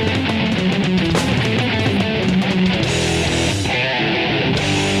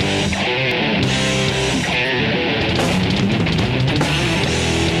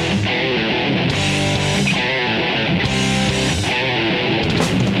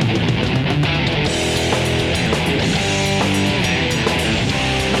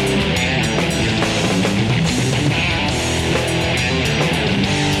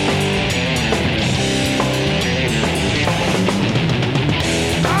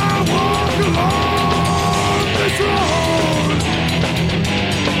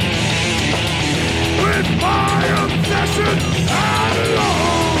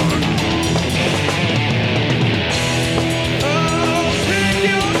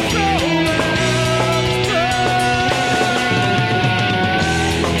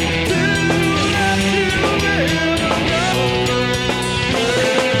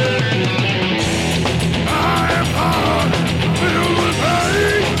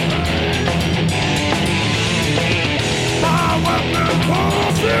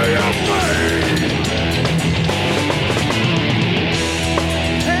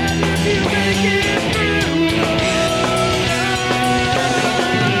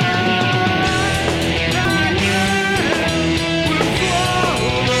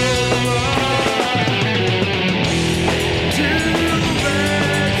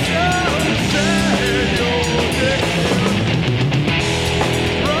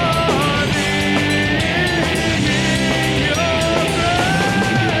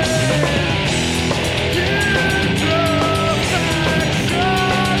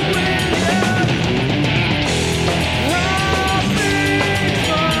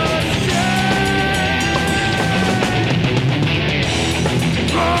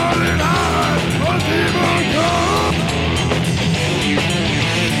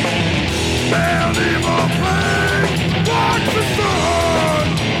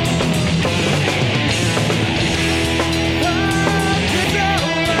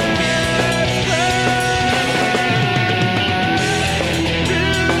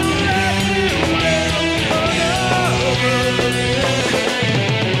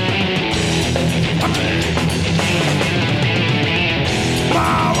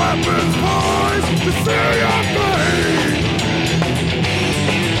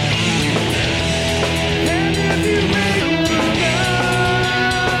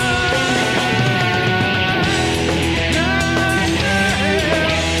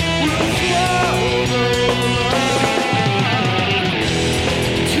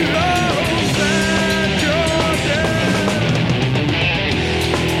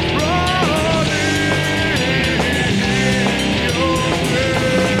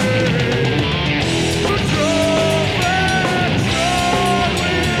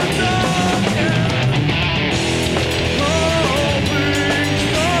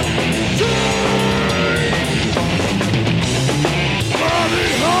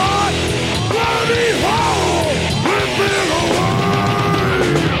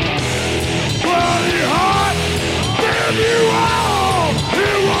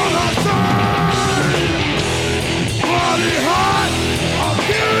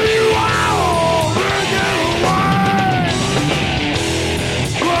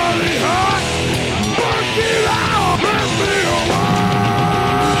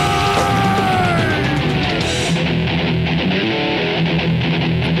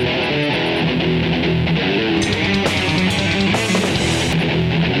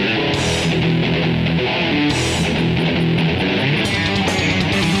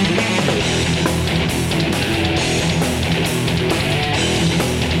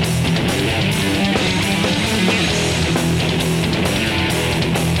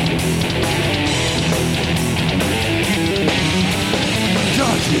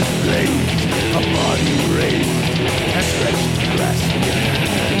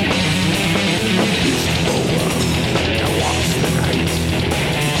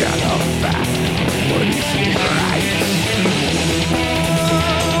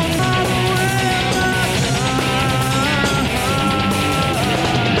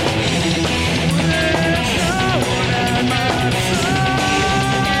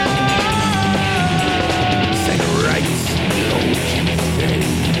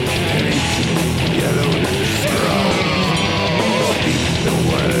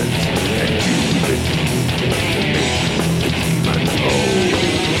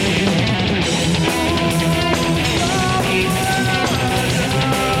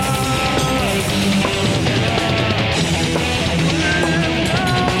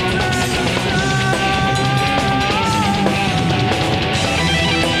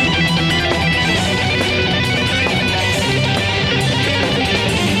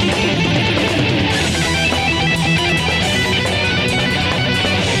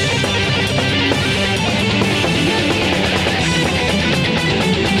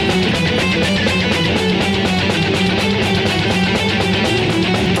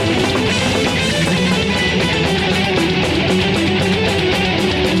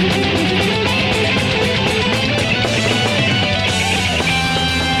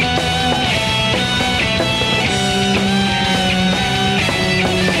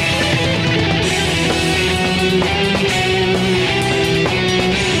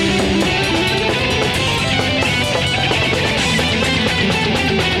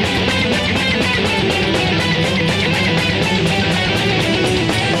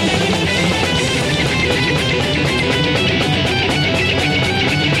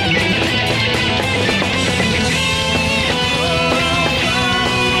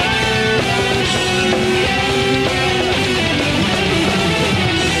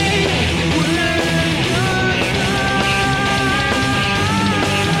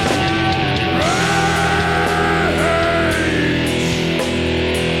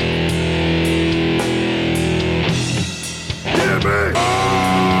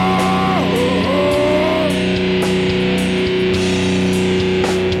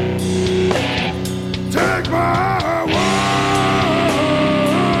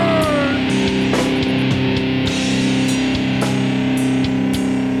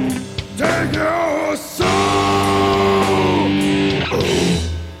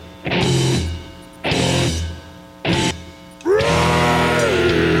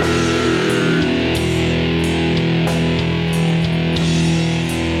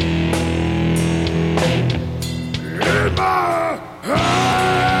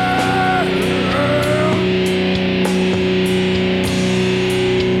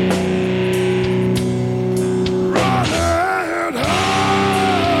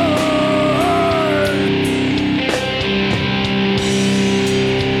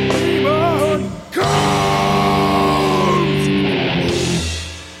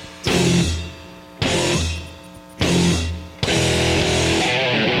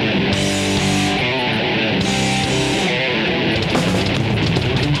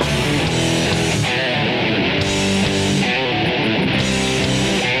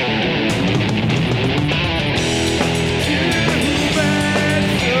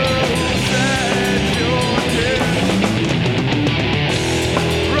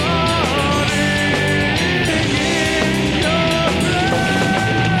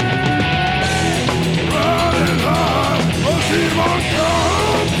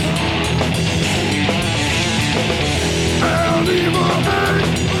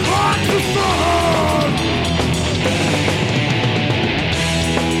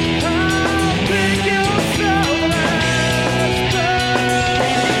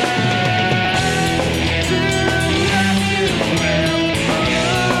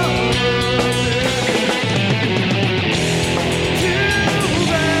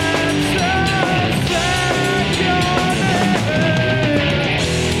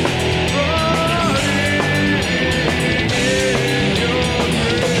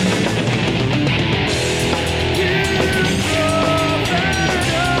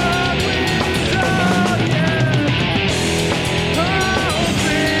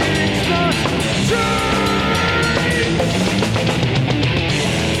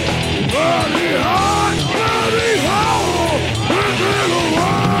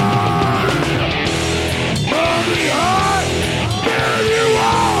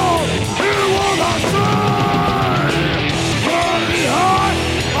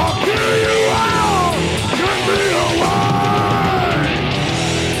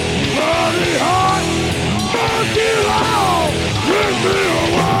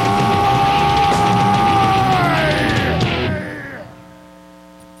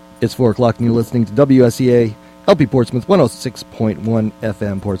 It's 4 o'clock and you're listening to WSEA, LP Portsmouth, 106.1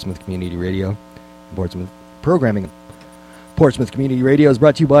 FM, Portsmouth Community Radio. Portsmouth programming. Portsmouth Community Radio is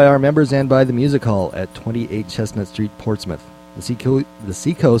brought to you by our members and by the Music Hall at 28 Chestnut Street, Portsmouth. The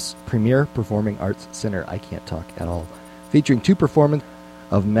Seacoast's premier performing arts center. I can't talk at all. Featuring 2 performances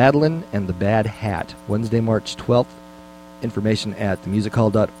of Madeline and the Bad Hat, Wednesday, March 12th. Information at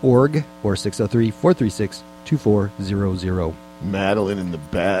themusichall.org or 603-436-2400. Madeline and the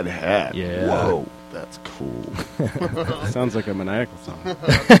Bad Hat. Yeah. Whoa, that's cool. Sounds like a Maniacal song.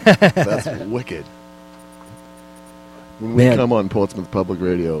 That's wicked. When we Man. come on Portsmouth Public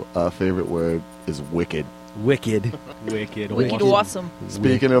Radio, our favorite word is wicked. Wicked. Wicked. Wicked awesome.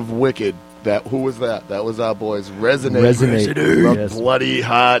 Speaking of wicked, who was that? That was our boys Resonate. Resonate. The Yes. Bloody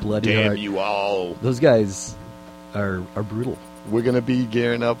Hot. Bloody Damn Hot. you all. Those guys are brutal. We're going to be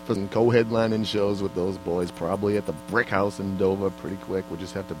gearing up for some co-headlining shows with those boys, probably at the Brick House in Dover pretty quick. We'll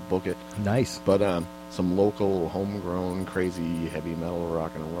just have to book it. Nice. But some local, homegrown, crazy, heavy metal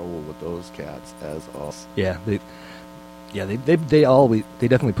rock and roll with those cats as us. Yeah, they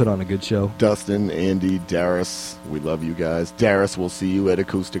definitely put on a good show. Dustin, Andy, Darius, we love you guys. Darius, we'll see you at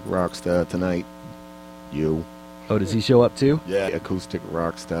Acoustic Rockstar tonight. You. Oh, does he show up too? Yeah, Acoustic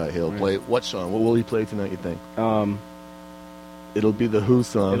Rockstar. He'll play. What song? What will he play tonight, you think? It'll be the Who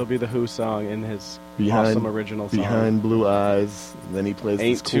song. It'll be the Who song in his Behind- awesome original song. Behind Blue Eyes. And then he plays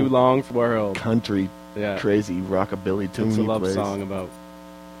Ain't this cool Too Long for World. country, Yeah. crazy rockabilly tune It's a he love plays. song about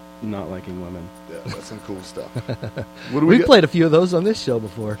not liking women. Yeah, that's some cool stuff. What do We got? played a few of those on this show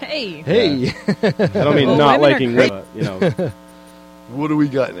before. Hey. Hey. I don't mean Well, not women are liking great. women, but, you know. What do we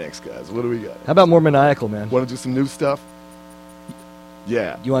got next, guys? What do we got? How about more Maniacal, man? Want to do some new stuff?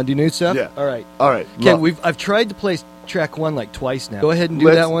 Yeah. You want to do new stuff? Yeah. All right. All right. Ken, look. I've tried to play track 1 like twice now. Go ahead and do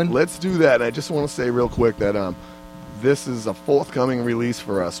Let's- that one. Let's do that. And I just want to say real quick that this is a forthcoming release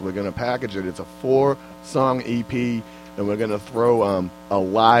for us. We're going to package it. It's a 4-song EP, and we're going to throw a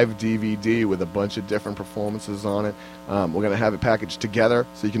live DVD with a bunch of different performances on it. We're going to have it packaged together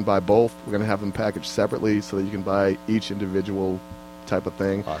so you can buy both. We're going to have them packaged separately so that you can buy each individual type of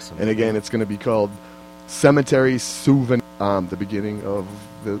thing. Awesome. And again, it's going to be called Cemetery Souvenir, the beginning of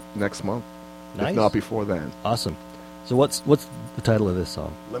the next month, Nice. if not before then. Awesome. So what's the title of this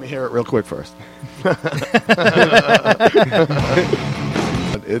song? Let me hear it real quick first.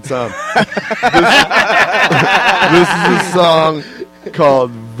 It's this is a song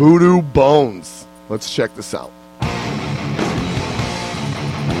called Voodoo Bones. Let's check this out.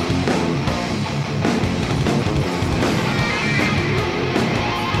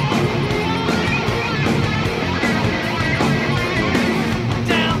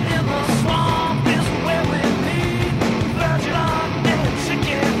 Down in the swamp is where we meet. Virgin on edge,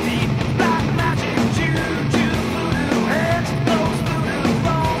 chicken feet, black magic, juju, voodoo heads. Those voodoo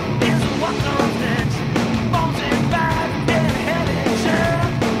bones is what comes next. Bones in bag, dead head in chair,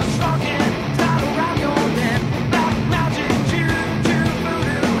 a shrunken tied around your neck.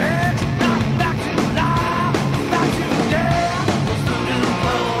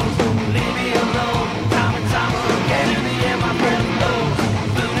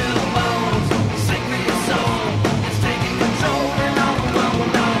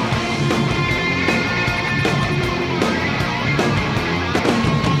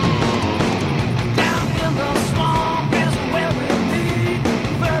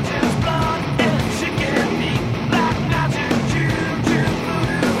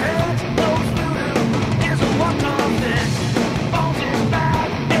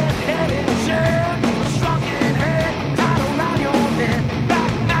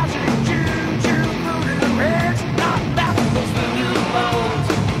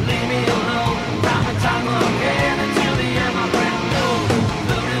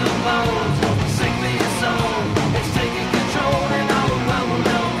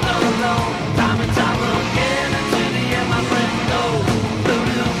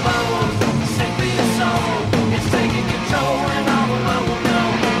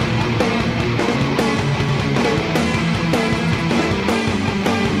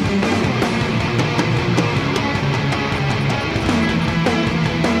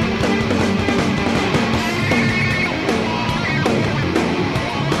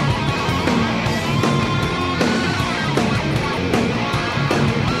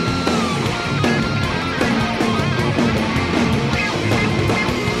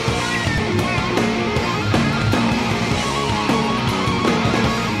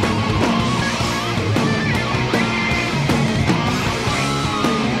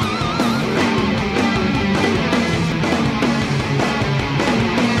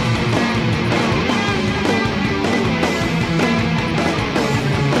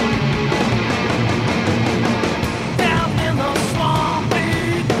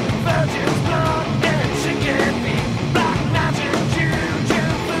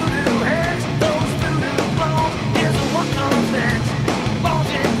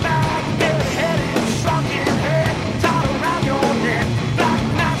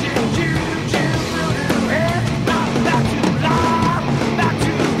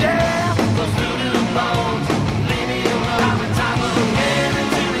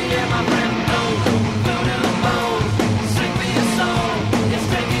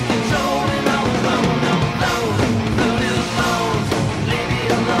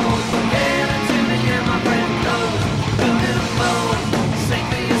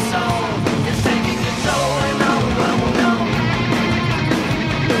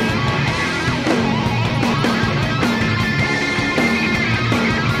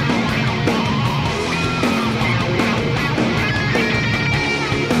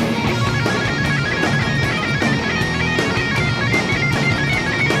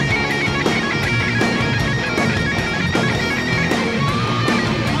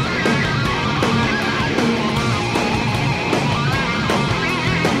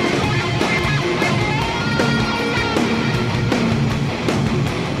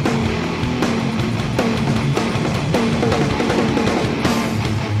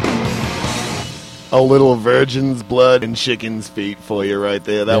 a little virgin's blood and chicken's feet for you right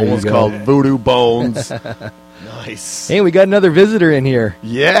there. That There you one's go. called Voodoo Bones. Nice. Hey, we got another visitor in here.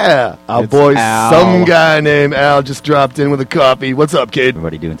 Yeah. Our It's boy, Al. some guy named Al, just dropped in with a coffee. What's up, kid?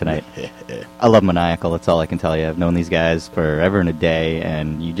 Everybody doing tonight? I love Maniacal. That's all I can tell you. I've known these guys forever and a day,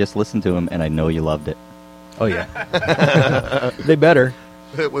 and you just listen to them, and I know you loved it. Oh, yeah. They better.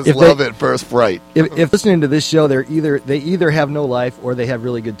 It was If love they- at first fright. If listening to this show, they either have no life or they have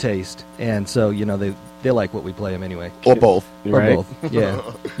really good taste, and so they like what we play them anyway. Or both. Or Right. both. Yeah,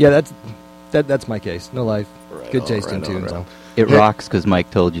 yeah. That's my case. No life, Right good on, taste right in on, tunes. right so. on. It Yeah. rocks because Mike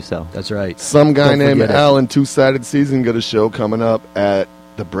told you so. That's right. Some guy Don't named forget it. Al in Two-Sided Season got a show coming up at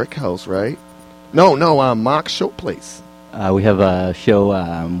the Brick House, right? No, Mark's Show Place. We have a show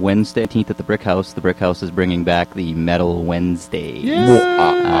Wednesday 18th at the Brick House. The Brick House is bringing back the Metal Wednesdays.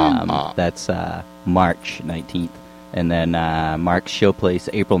 That's March 19th. And then Mark's Show Place,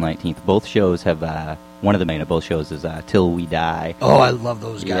 April 19th. Both shows have, one of the main of both shows is Till We Die. Oh, I love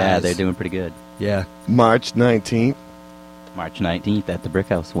those guys. Yeah, they're doing pretty good. Yeah. March 19th. March 19th at the Brick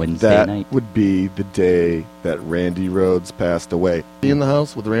House, Wednesday That night. would be the day that Randy Rhoads passed away. Be in the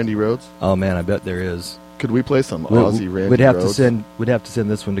house with Randy Rhoads? Oh man, I bet there is. Could we play some Aussie Randy We'd have Rhoads? to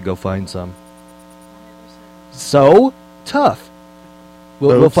send this one to go find some. So tough.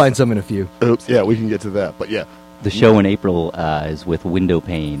 We'll Oops. find some in a few. Oops, yeah, we can get to that. But yeah, The show in April is with Window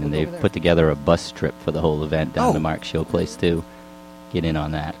Pane, and they've put together a bus trip for the whole event down Oh. to Mark's Show Place, too. Get in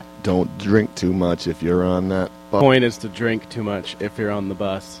on that. don't drink too much if you're on that bus. Point is to drink too much if you're on the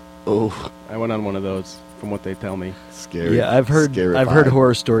bus. Oh, I went on one of those, from what they tell me. scary. Yeah, I've heard Scarified.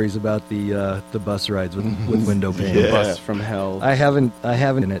 horror stories about the bus rides with window pane. Yeah. Bus from hell. I haven't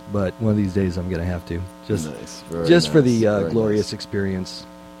in it, but one of these days I'm gonna have to just Nice, very for the nice, very glorious nice. experience.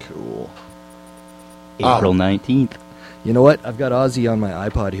 Cool. April 19th. You know what? I've got Ozzy on my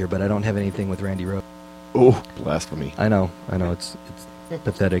iPod here, but I don't have anything with Randy Rhoads. Oh, blasphemy. I know. It's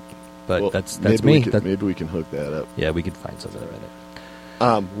pathetic, but Well, that's maybe me. Maybe we can hook that up. Yeah, we could find something on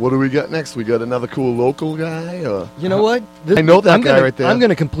it. What do we got next? We got another cool local guy? Or You know what? I know that guy right there. I'm going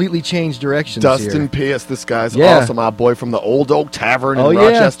to completely change directions Dustin here. Pierce. This guy's Yeah. awesome. Our boy from the Old Oak Tavern Oh, in yeah.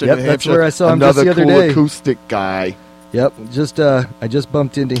 Rochester, Yep, New that's Hampshire. where I saw him Another just the other cool day. acoustic guy. Yep. I just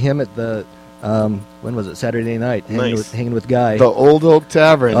bumped into him at the when was it? Saturday night. Nice. Hanging with Guy. The Old Oak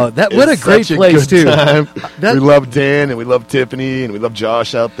Tavern. Oh, what is a great such place, good too. time. That- we love Dan and we love Tiffany and we love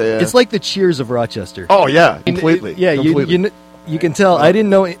Josh out there. It's like the Cheers of Rochester. oh yeah, completely. Yeah, completely. you can tell. I didn't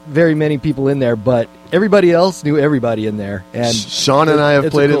know very many people in there, but everybody else knew everybody in there. And Sean and I have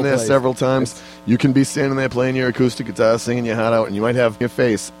it's a played cool in there place. several times. You can be standing there playing your acoustic guitar, singing your heart out, and you might have your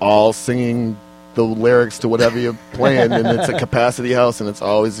face all singing the lyrics to whatever you're playing, and it's a capacity house, and it's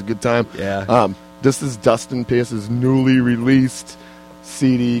always a good time. Yeah. This is Dustin Pierce's newly released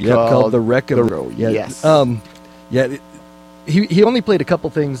CD Yep, called The Wreck of Road. Yeah, Yes. He only played a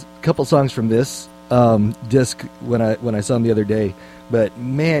couple songs from this disc when I saw him the other day, but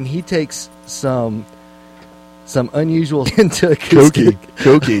man, he takes some unusual into acoustic.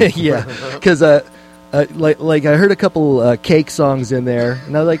 Kooky. Yeah, because like I heard a couple Cake songs in there,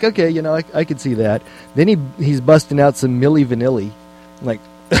 and I was like, okay, I could see that. Then he's busting out some Milli Vanilli, like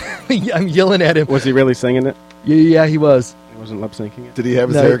I'm yelling at him. Was he really singing it? Yeah, he was. He wasn't lip syncing it? Did he have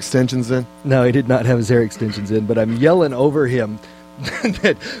his No. hair extensions in? No, he did not have his hair extensions in, but I'm yelling over him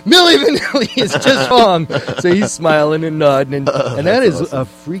that Milli Vanilli is just wrong. So he's smiling and nodding, and that That's is awesome. a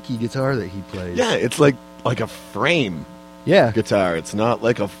freaky guitar that he plays. Yeah, it's like a frame yeah. guitar. It's not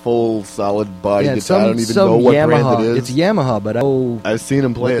like a full solid body Yeah, guitar. I don't even some know what Yamaha. brand it is. It's Yamaha, but I've seen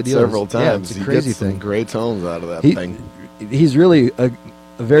him play what it the deal several is. Yeah, times. it's a He crazy gets some thing. great tones out of that He- thing. he's really a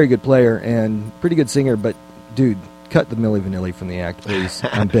very good player and pretty good singer. But dude, cut the Milli Vanilli from the act, please.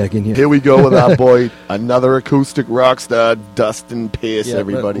 I'm begging you. Here we go with our boy, another acoustic rock star, Dustin Pierce. Yeah, but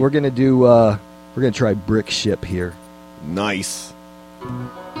everybody, we're gonna do. We're gonna try Brick Ship here. nice.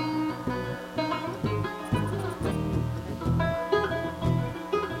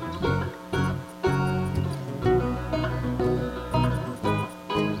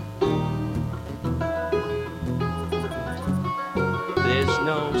 There's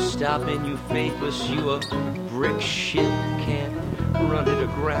no stopping you, faithless. You a brick shit can't run it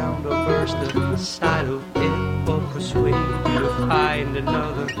aground or burst the side of it or persuade you to find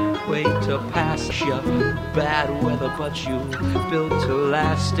another way to pass you bad weather, but you built to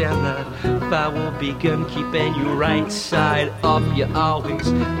last, and the fire will begin keeping you right side up. You always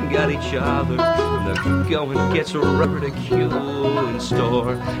got each other. The going gets ridicule in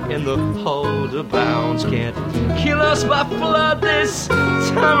store, and the holder bounds can't kill us by flood this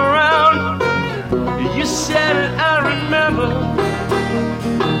time around. You said it, I remember.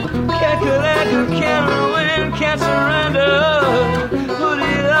 Can't collect, can't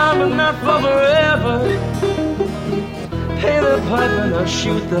forever. Pay the piper, now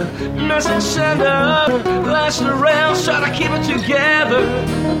shoot the message sender. Lash the rails, try to keep it together.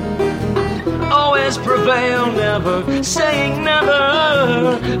 Always prevail, never saying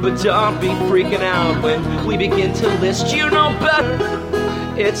never. But don't be freaking out when we begin to list. You know better.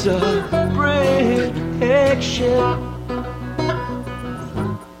 It's a brick ship.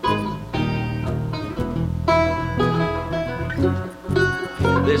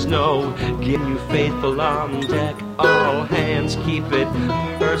 There's no getting you faithful on deck. All hands keep it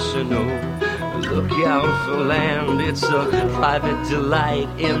personal. Look out for land, it's a private delight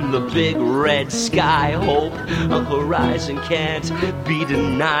in the big red sky. Hope a horizon can't be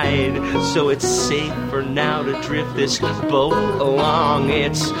denied. So it's safe for now to drift this boat along.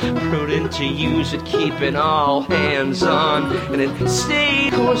 It's prudent to use it, keeping all hands on. And it stay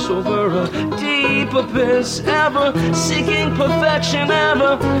course over a deep abyss. Ever seeking perfection,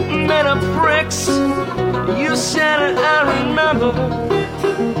 ever made of bricks. You said it, I remember.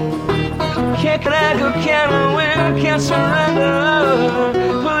 Can't crack or can't win, can't surrender.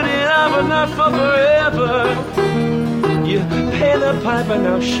 Put it up but not for forever. You pay the piper,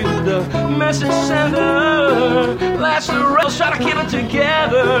 now shoot the message sender. Lash the rails, try to keep it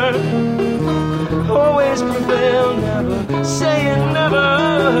together. Always prevail, never saying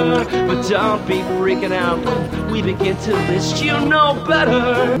never. But don't be freaking out when we begin to list. You know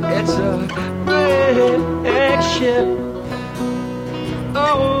better. It's a big ship.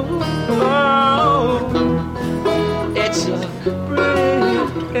 Oh, oh, it's a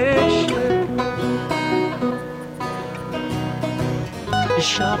British ship.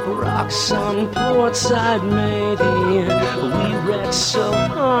 Sharp rocks on port side, matey. We wreck so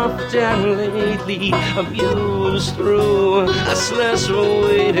often lately. Amused through a sless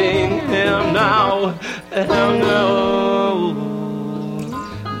waiting. Hell no, hell no.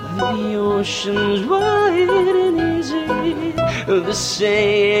 The ocean's wide and easy. The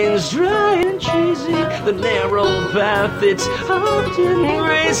saying's dry and cheesy. The narrow path, it's often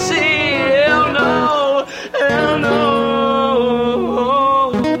racy. Hell no, hell no.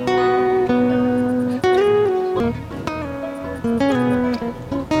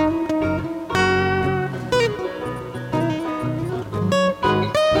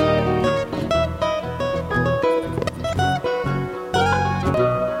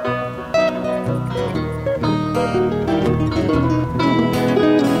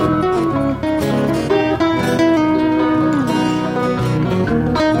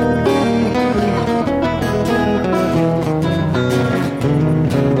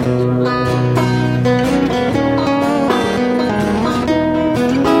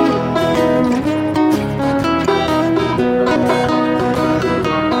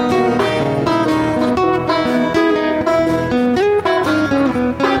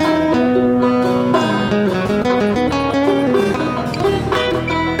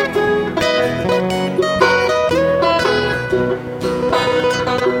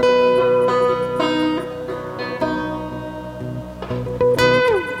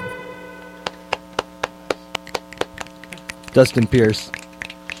 Dustin Pierce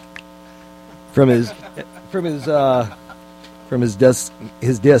from his disc,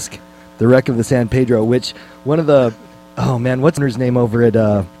 The Wreck of the San Pedro, which one of the what's his name over at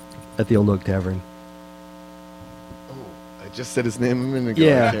the Old Oak Tavern? I just said his name a minute ago.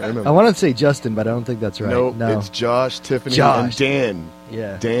 Yeah, I can't remember. I want to say Justin, but I don't think that's right. Nope, No, it's Josh, Tiffany, Josh. and Dan.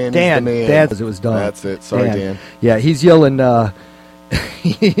 Yeah, Dan is Dan. the man. Dan, it was Don. That's it. Sorry, Dan. Yeah, he's yelling.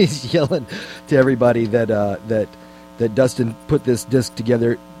 He's yelling to everybody that Dustin put this disc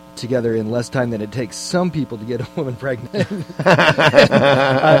together in less time than it takes some people to get a woman pregnant.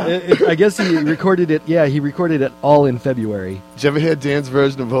 I guess he recorded it. Yeah, he recorded it all in February. Did you ever hear Dan's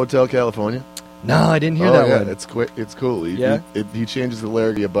version of Hotel California? No, I didn't hear that one. It's cool. He changes the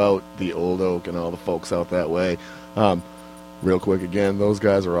lyric about the Old Oak and all the folks out that way. Real quick again, those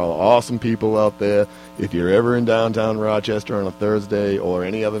guys are all awesome people out there. If you're ever in downtown Rochester on a Thursday or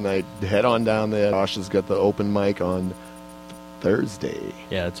any other night, head on down there. Josh has got the open mic on Thursday.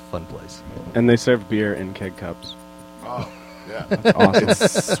 Yeah, it's a fun place. And they serve beer in keg cups. Oh, yeah. That's awesome.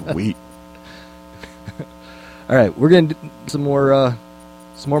 It's sweet. All right, we're going to do some more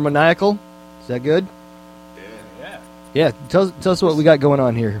Maniacal. Is that good? Yeah. Tell us what we got going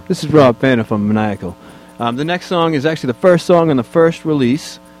on here. This is Rob Banner from Maniacal. The next song is actually the first song on the first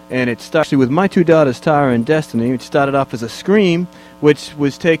release, and it starts with my two daughters, Tara and Destiny. It started off as a scream, which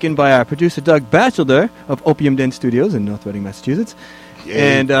was taken by our producer, Doug Batchelder of Opium Den Studios in North Reading, Massachusetts.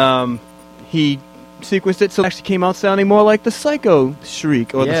 Yay. And he sequenced it so it actually came out sounding more like the Psycho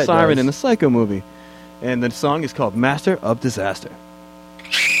shriek or the siren in the Psycho movie. And the song is called Master of Disaster.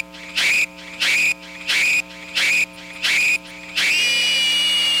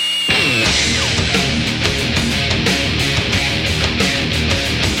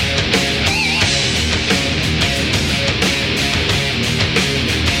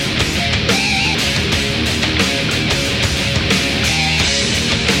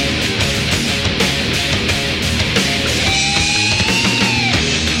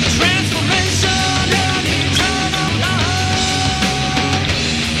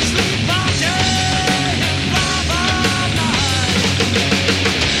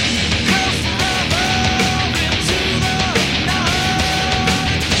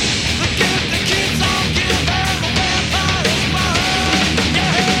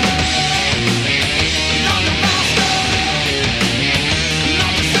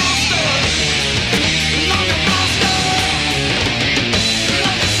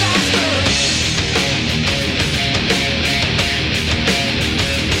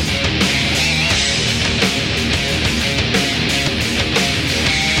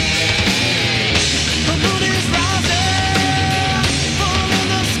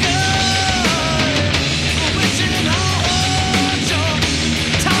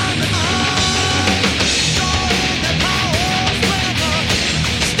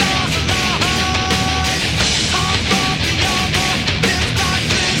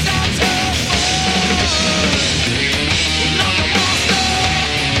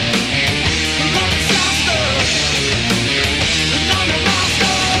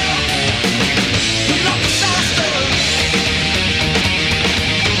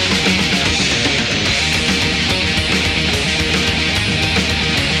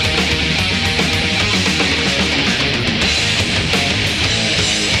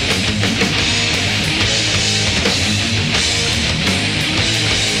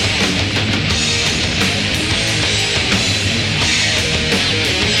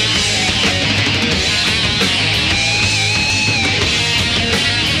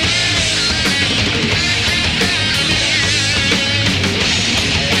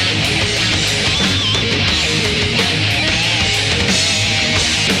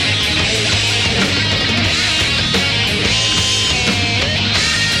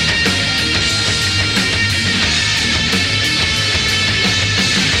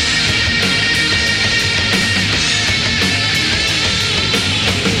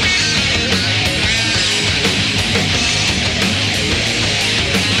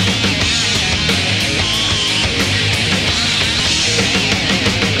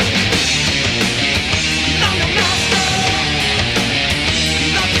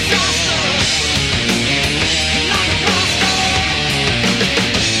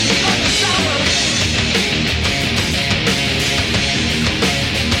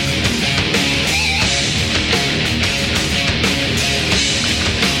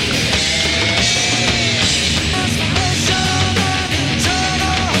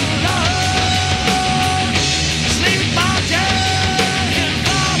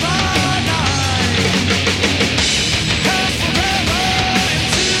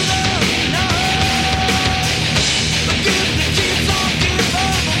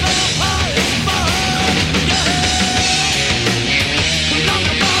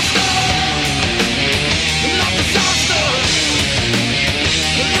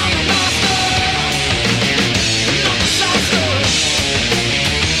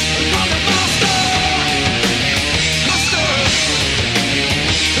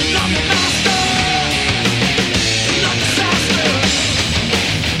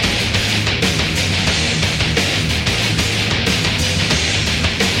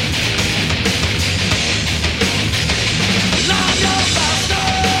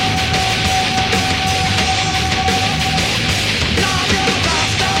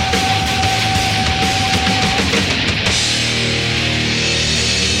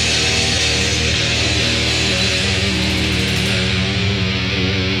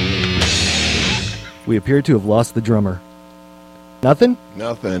 We appear to have lost the drummer. Nothing?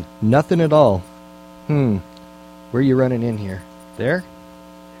 Nothing. Nothing at all. Where are you running in here? There?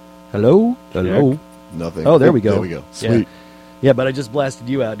 Hello? Hello? Nothing. Oh, there we go. There we go. Sweet. Yeah, but I just blasted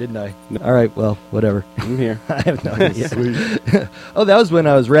you out, didn't I? No. All right, well, whatever. I'm here. I have no idea. Sweet. Oh, that was when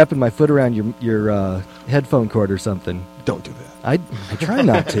I was wrapping my foot around your headphone cord or something. Don't do that. I try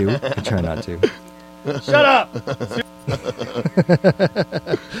not to. I try not to. Shut up!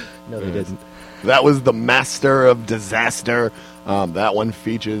 No, they didn't. That was the Master of Disaster. That one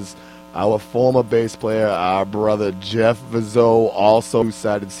features our former bass player, our brother Jeff Vizzo, also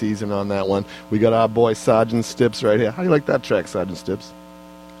two-sided season on that one. We got our boy Sergeant Stips right here. How do you like that track, Sergeant Stips?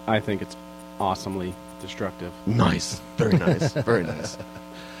 I think it's awesomely destructive. Nice. Very nice. Very nice.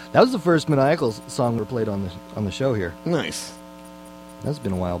 That was the first Maniacal song we played on the show here. Nice. That's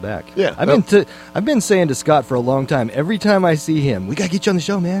been a while back. Yeah. I've been saying to Scott for a long time, every time I see him, we got to get you on the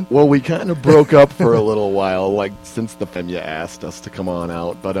show, man. Well, we kind of broke up for a little while, like since the time you asked us to come on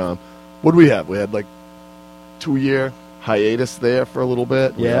out. But what did we have? We had like 2-year hiatus there for a little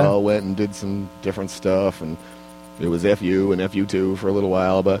bit. Yeah. We all went and did some different stuff, and it was FU and FU2 for a little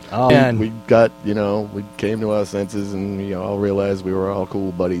while. But we got, we came to our senses, and we all realized we were all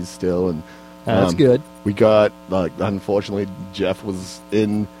cool buddies still. And that's good. We got, unfortunately, Jeff was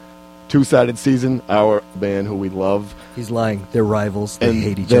in two-sided season, our band who we love. He's lying. They're rivals. They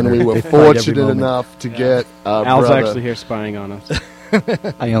hate each then other. we were They fight every fortunate moment. enough to get our Al's brother. actually here spying on us.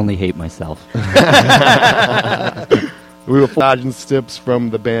 I only hate myself. We were Sergeant Stips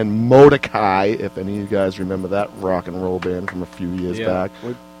from the band Mordecai, if any of you guys remember that rock and roll band from a few years back.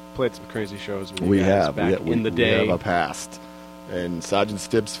 We played some crazy shows with you We guys have. back in the day. We have a past. And Sergeant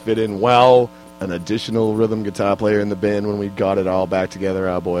Stips fit in well. An additional rhythm guitar player in the band when we got it all back together.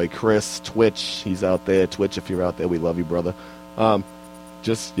 Our boy Chris, Twitch. He's out there. Twitch, if you're out there, we love you, brother.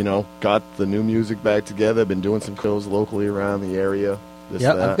 Just, got the new music back together. Been doing some shows locally around the area.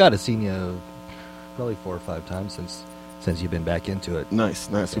 Yeah, I've got to seen you probably 4 or 5 times since you've been back into it. Nice.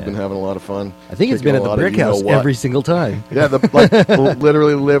 We've been having a lot of fun. I think it's been at the Brick House every single time. Yeah,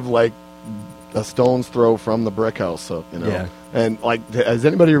 literally live like a stone's throw from the Brick House. So Yeah. And has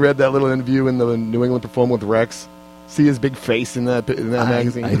anybody read that little interview in the New England Performer with Rex? See his big face in that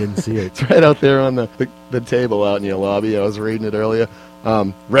magazine? I didn't see it. It's right out there on the table out in your lobby. I was reading it earlier.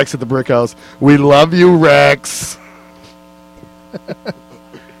 Rex at the Brick House. We love you, Rex.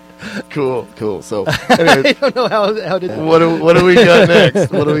 Cool. So, anyways, I don't know how did. What do we got next?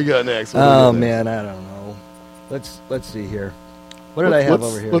 What do we got next? Oh man, I don't know. Let's see here. What did I have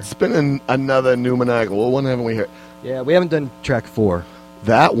over here? Let's spin in another new Maniacal. What one haven't we heard? Yeah, we haven't done track 4.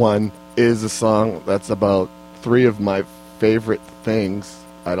 That one is a song that's about 3 of my favorite things.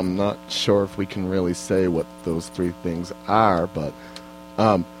 I'm not sure if we can really say what those 3 things are, but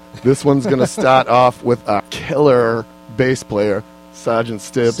this one's going to start off with a killer bass player, Sergeant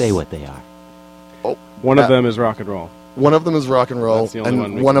Stips. Say what they are. Oh, One of them is rock and roll. One of them is rock and roll, That's the only one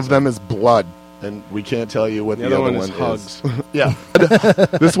and we one can of them is blood. And we can't tell you what the other one is Hugs. Yeah.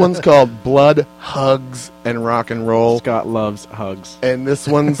 This one's called Blood, Hugs, and Rock and Roll. Scott loves Hugs. And this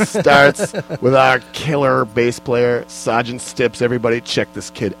one starts with our killer bass player, Sergeant Stips. Everybody check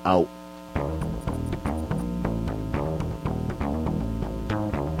this kid out.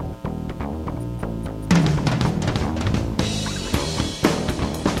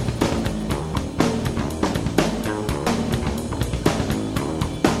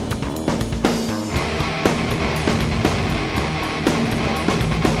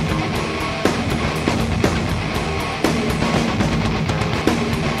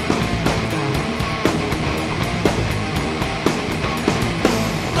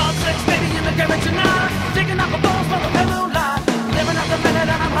 Love sex, baby, in the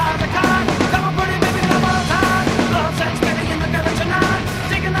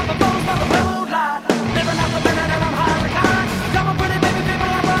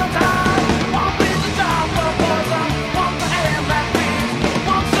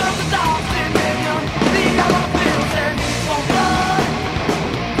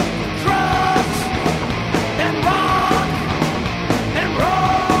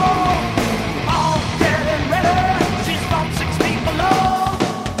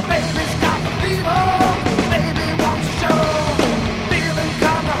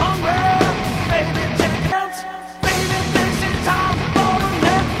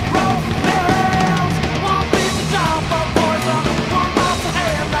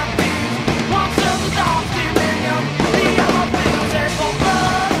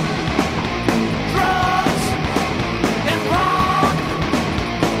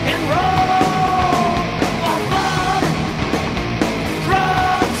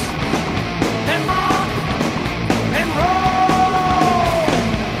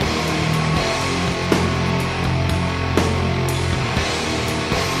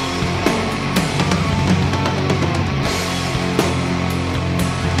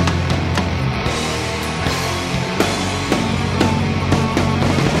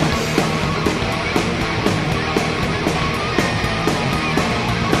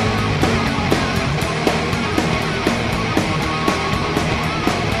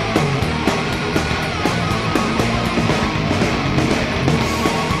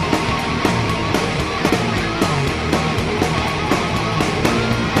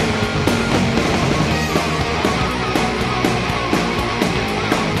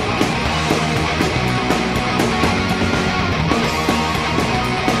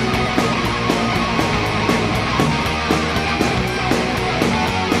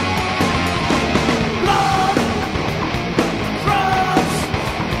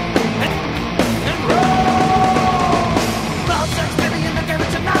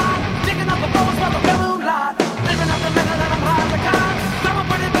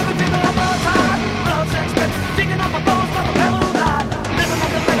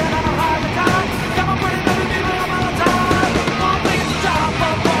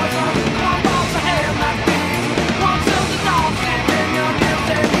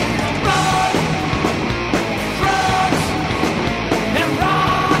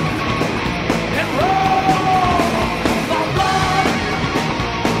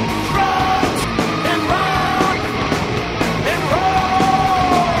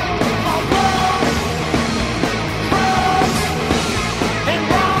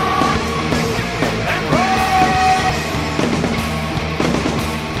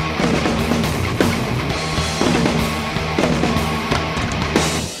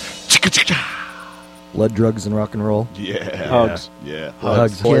Blood, Drugs, and Rock and Roll. Yeah. Hugs. Yeah.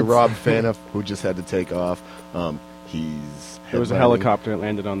 Hugs. Boy, Kids. Rob Faniff, who just had to take off. He's There was a headlining- helicopter that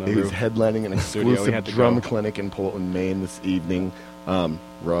landed on the He's roof. headlining an Studio, we exclusive had to drum go. clinic in Portland, Maine this evening.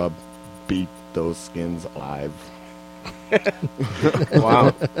 Rob beat those skins alive.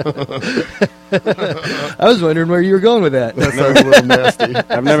 Wow. I was wondering where you were going with that. That sounds a little nasty.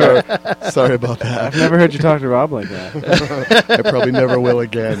 I've never, Sorry about that. I've never heard you talk to Rob like that. I probably never will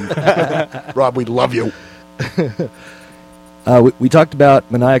again. Rob, we love you. We talked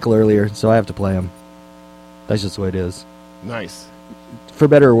about Maniacal earlier, so I have to play them. That's just the way it is. Nice. For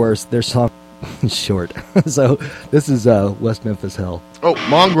better or worse, their song is short. So this is West Memphis Hell. Oh,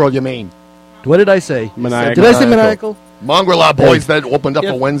 Mongrel, you mean? What did I say? Maniacal. Did I say Maniacal? Mongrel, our boys that opened up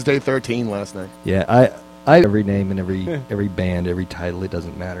Yeah. for Wednesday 13 last night. Yeah, I every name and every band, every title, it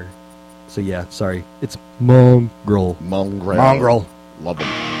doesn't matter. So yeah, sorry. It's Mongrel. Mongrel. Love them.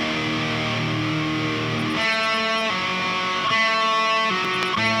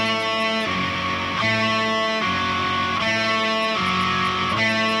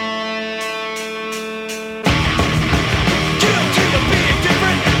 Guilty of being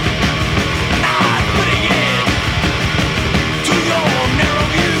different, not fitting in to your narrow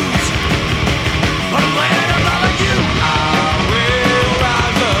views. But I'm glad I'm not like you. I will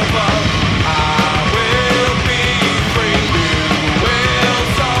rise above. I will be free. You will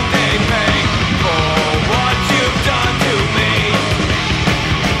someday pay for what you've done to me.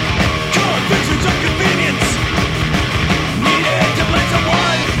 Convictions of convenience needed to blend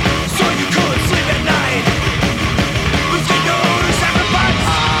someone so you could sleep at night. Let's get no sacrifice.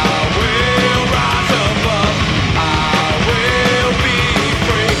 I will rise above. I will be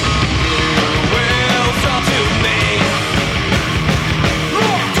free. You will come to me.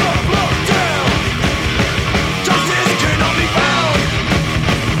 Locked up, locked down. Justice cannot be found.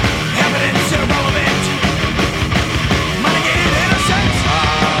 Evidence irrelevant. Mitigate innocence.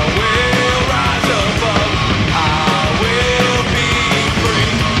 I will rise above. I will be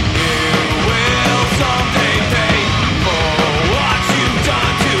free. You will someday pay for what you've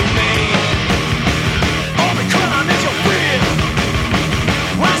done to me. All the crime is your fear.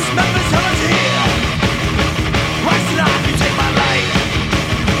 West Memphis Hell is here. Rise tonight, you take my life.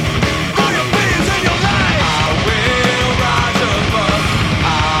 For your fears and your lies. I will rise above.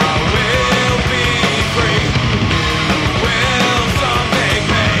 I will be free. You will someday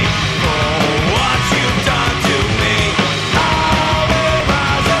pay for what you've done to me. I will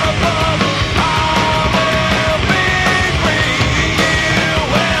rise above. I will be free. You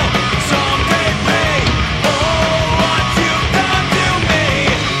will someday pay for what you've done to me.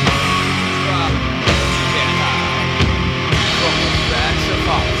 That's a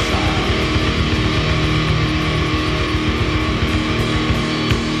homicide.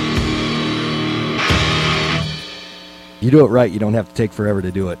 You do it right, you don't have to take forever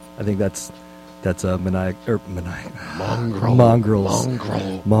to do it. I think that's a Mongrel. Mongrels.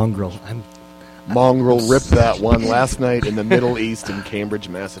 Mongrel. Mongrel. Mongrel ripped that one last night in the Middle East in Cambridge,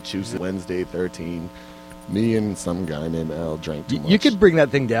 Massachusetts, Wednesday 13. Me and some guy named Al drank too much. You could bring that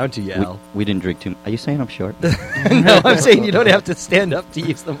thing down to you, Al. We didn't drink too. Are you saying I'm short? No, I'm saying you don't have to stand up to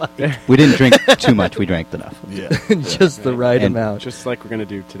use the mic. We didn't drink too much. We drank enough. Yeah. Just the right And amount. Just like we're going to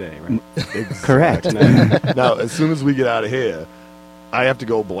do today, right? Correct. Now, as soon as we get out of here, I have to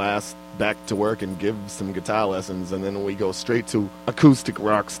go blast back to work and give some guitar lessons, and then we go straight to Acoustic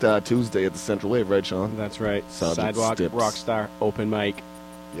Rockstar Tuesday at the Central Wave, right, Sean? That's right. Sergeant Sidewalk Stips. Rockstar open mic.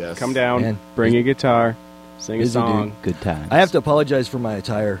 Yes. Come down, Man. bring a guitar, sing a Busy song. dude. Good times. I have to apologize for my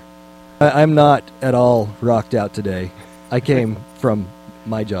attire. I'm not at all rocked out today. I came from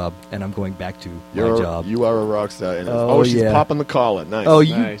my job, and I'm going back to my job. You are a rock star. And Oh, she's yeah. popping the collar. Nice. Oh,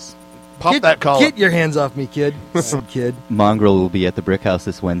 you Nice. Pop get, that collar. Get your hands off me, kid. Kid. Mongrel will be at the Brick House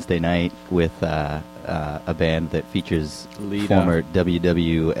this Wednesday night with a band that features Lita. former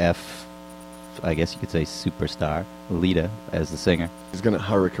WWF, I guess you could say superstar, Lita as the singer. He's going to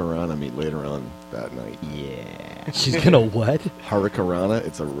Hurricanrana me later on that night. Yeah. She's gonna what? Hurricanrana,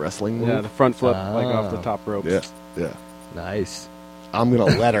 it's a wrestling move. Yeah, the front flip, like off the top rope. Yeah, yeah. Nice. I'm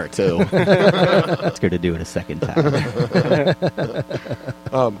going to let her, too. Ask her to do it a second time.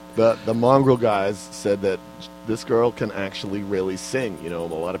 The Mongrel guys said that this girl can actually really sing. You know, a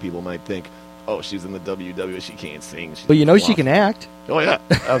lot of people might think, oh, she's in the WWE, she can't sing. She's But you know she bluff. can act. Oh, yeah,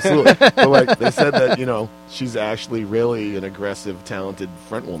 absolutely. But, like, they said that, you know, she's actually really an aggressive, talented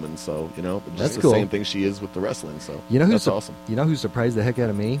front woman. So, you know, just That's the cool. same thing she is with the wrestling. So, You know who's that's awesome. You know who surprised the heck out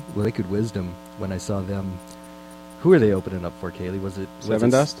of me? Wicked Wisdom when I saw them. Who are they opening up for, Kaylee? Was it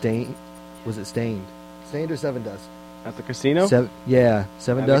Seven Dust? Stained? Was it Stained? Stained or Seven Dust? At the casino? Seven I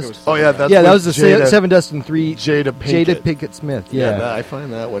think it Dust. was Oh yeah, that's Yeah, that with was the Jada, Seven Dust and 3. Jada Pinkett. Pinkett Smith. Yeah, I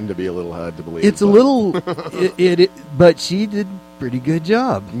find that one to be a little hard to believe. it's a but little, but she did pretty good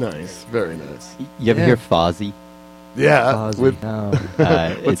job. nice, very nice. You ever Yeah. hear Fozzy? Yeah, Ozzy. with No.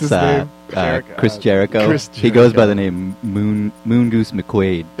 What's It's his name? Chris Jericho. Chris He goes by Jericho. the name Moon Goose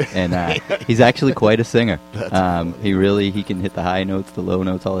McQuaid, and he's actually quite a singer. He can hit the high notes, the low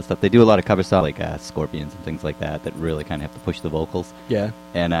notes, all that stuff. They do a lot of cover songs like Scorpions and things like that really kind of have to push the vocals. Yeah.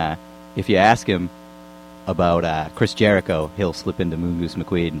 And if you ask him about Chris Jericho, he'll slip into Moon Goose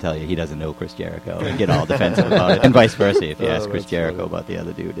McQuaid and tell you he doesn't know Chris Jericho and get all defensive about it. And vice versa, if you ask Chris that's Jericho funny. about the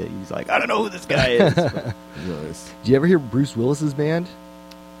other dude, he's like, I don't know who this guy is. nice. Did you ever hear Bruce Willis's band?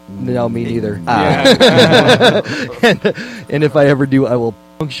 No, me neither. And if I ever do, I will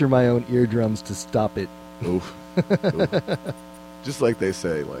puncture my own eardrums to stop it. Oof. Just like they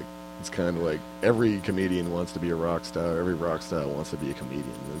say, like it's kind of like every comedian wants to be a rock star. Every rock star wants to be a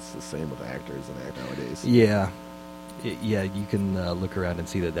comedian. It's the same with actors and act nowadays. Yeah. Yeah, you can look around and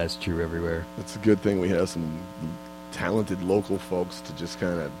see that that's true everywhere. It's a good thing we have some talented local folks to just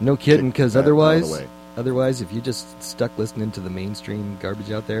kind of No kidding, because otherwise, otherwise, if you just stuck listening to the mainstream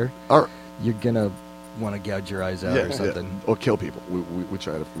garbage out there, you're going to want to gouge your eyes out or something. Or kill people. We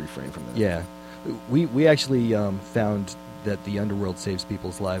try to refrain from that. Yeah. We actually found that the underworld saves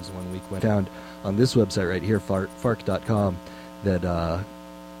people's lives one week. When found on this website right here, fark.com, that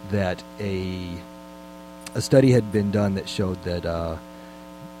a study had been done that showed that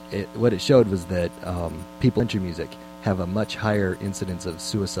what it showed was that people in country music have a much higher incidence of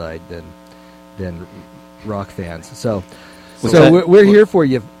suicide than rock fans. So we're here for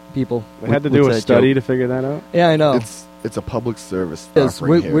you, people. We had to do a study to figure that out. Yeah, I know. It's a public service. Yes,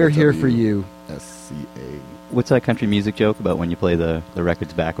 offering we're at here for you. WSCA. What's that country music joke about when you play the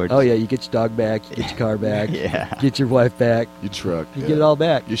records backwards? Oh yeah, you get your dog back, you get your car back, Yeah. get your wife back, Your truck. you get it all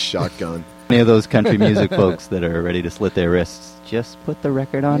back. Your shotgun. Any of those country music folks that are ready to slit their wrists, just put the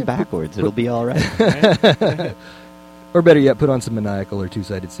record on backwards. It'll be all right. Or better yet, put on some Maniacal or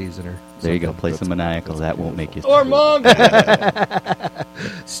Two-Sided Seasoner. There you go. Play some Maniacal. That won't make you... Or Monk!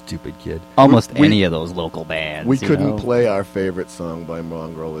 Stupid kid. Almost any of those local bands. We you couldn't know? play our favorite song by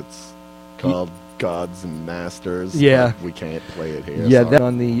Mongrel. It's called Gods and Masters. Yeah. but we can't play it here. Yeah, so- that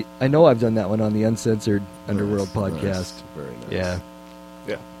on the. I know I've done that one on the Uncensored Underworld podcast. Nice, very nice. Yeah.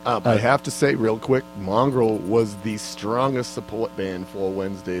 Yeah. I have to say, real quick, Mongrel was the strongest support band for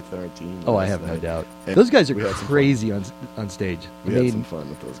Wednesday 13. Oh, I last have no night. doubt. And Those guys are we had some crazy on stage. We I had mean, some fun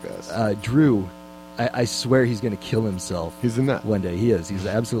with those guys. Drew, I swear he's going to kill himself. He's a nut. One day. He is. He's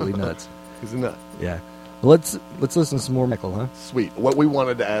absolutely nuts. He's a nut. Yeah. Well, let's listen to some more Michael, huh? Sweet. What we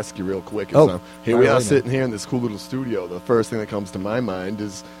wanted to ask you real quick is, here fire we away are now. sitting here in this cool little studio. The first thing that comes to my mind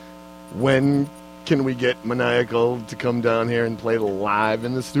is, when can we get Maniacal to come down here and play live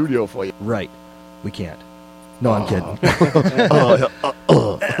in the studio for you? Right. We can't. No, I'm kidding.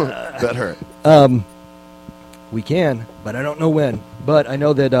 That hurt. We can, but I don't know when. But I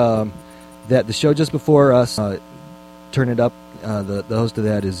know that that the show just before us, Turn It Up, the host of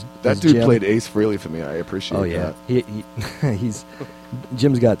that is That is dude Jim. played Ace freely for me. I appreciate Oh yeah, that. he's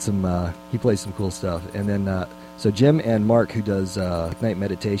Jim's got some. He plays some cool stuff, and then so Jim and Mark, who does Night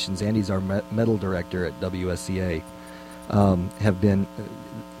Meditations, and he's our metal director at WSCA, have been.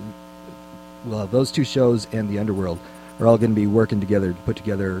 Well, those two shows and the Underworld are all going to be working together to put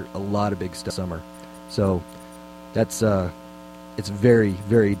together a lot of big stuff summer. So that's it's very,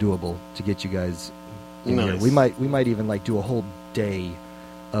 very doable to get you guys in here. Nice. We might even like do a whole day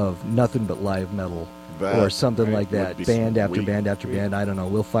of nothing but live metal or something like that. would be Band after sweet. band after band. I don't know.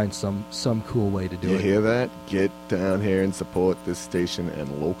 We'll find some cool way to do You it. hear that? Get down here and support this station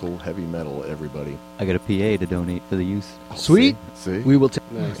and local heavy metal, everybody. I got a PA to donate for the use. Sweet. See? We will.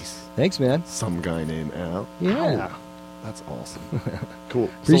 Nice. Thanks, man. Some guy named Al. Yeah. Ow. That's awesome. Cool.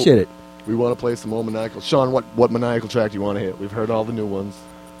 Appreciate it. We want to play some more Maniacal. Sean, what Maniacal track do you want to hit? We've heard all the new ones.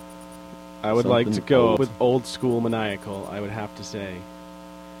 I would like to Something go old. with old school Maniacal. I would have to say,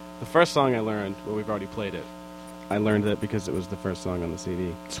 the first song I learned, well, we've already played it. I learned it because it was the first song on the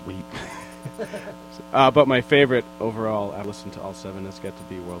CD. Sweet. But my favorite overall, I listened to all seven. It's got to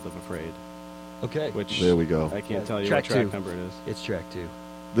be World of Afraid. Okay. Which There we go. I can't tell you track what track two. number it is. It's track 2.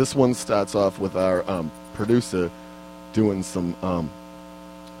 This one starts off with our producer doing some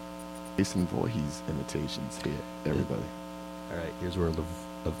Jason Voorhees imitations here, everybody. All right. Here's World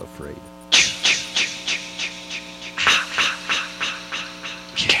of Afraid.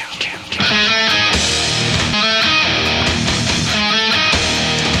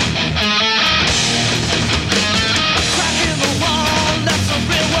 Crack in the wall, that's a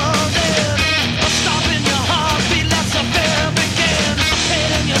real world in. A stop in your heartbeat, that's a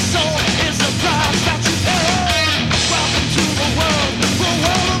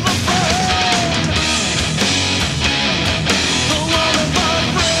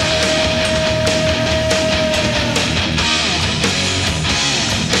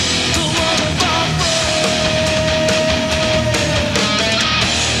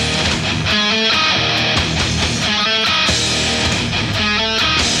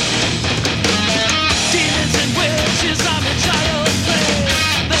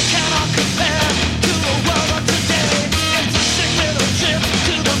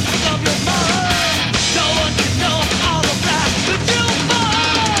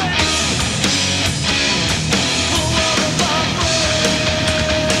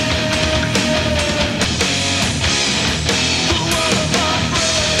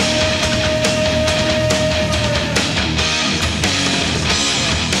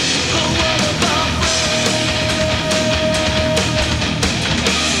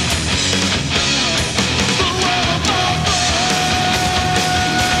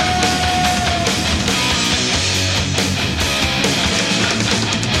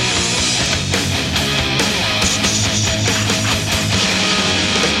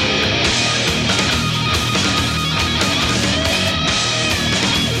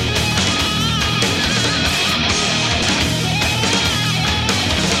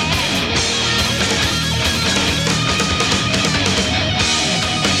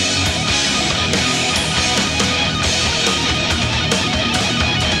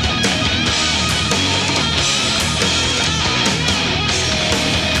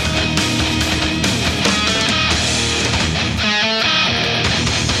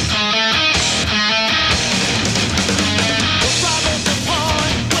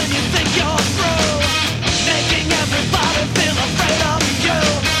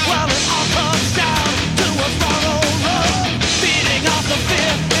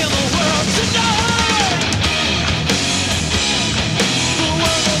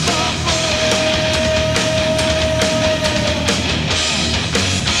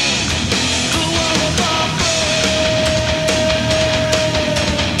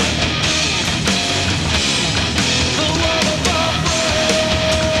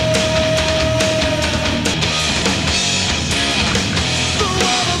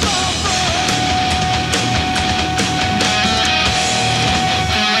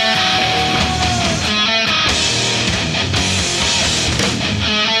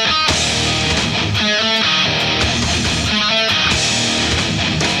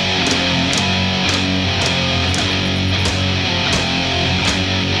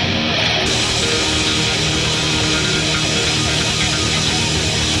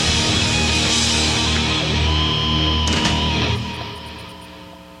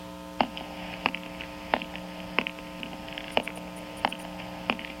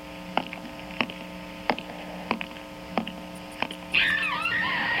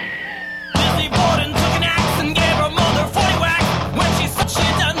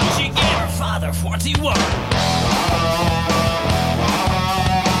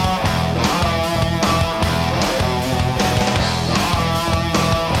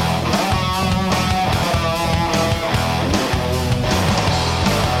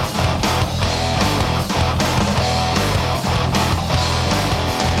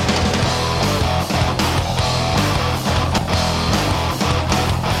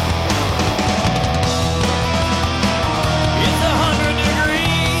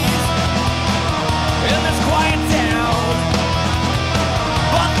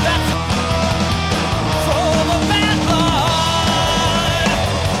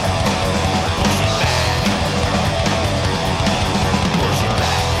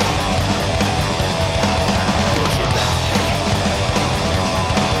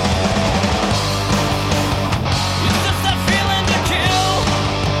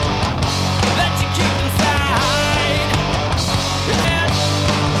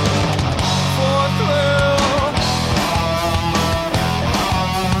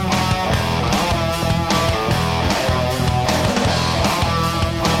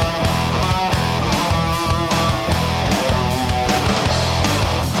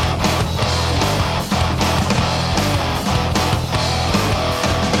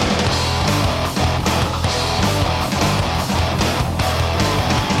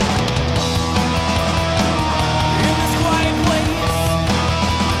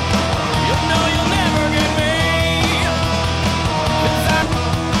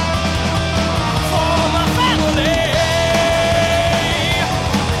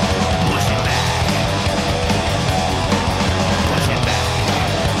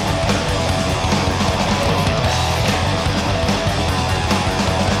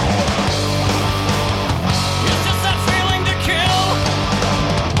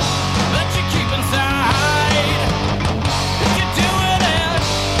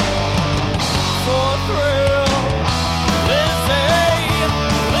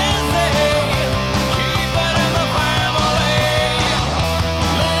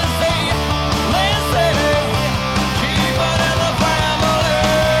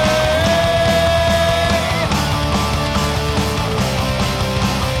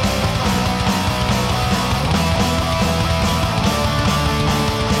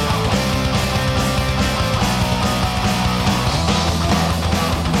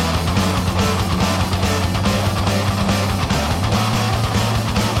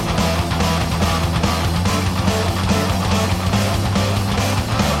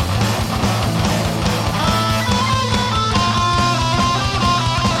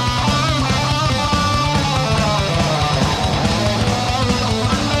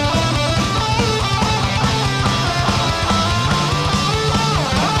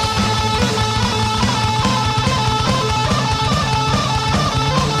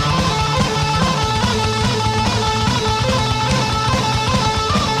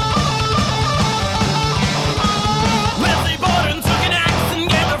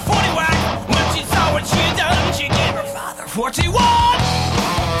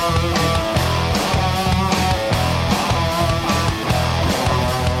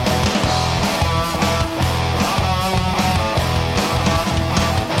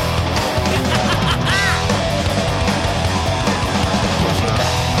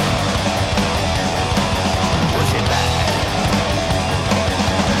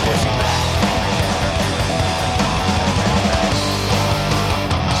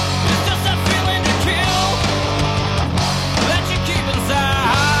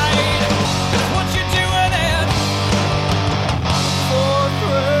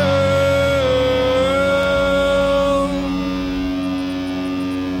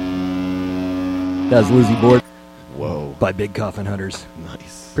That was Lizzie Borden Whoa. by Big Coffin Hunters.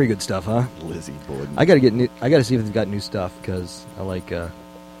 Nice. Pretty good stuff, huh? Lizzie Borden. I gotta see if they've got new stuff because I like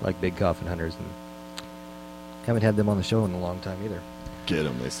Big Coffin Hunters and haven't had them on the show in a long time either. Get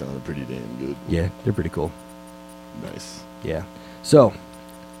them. They sounded pretty damn good. Yeah, they're pretty cool. Nice. Yeah. So,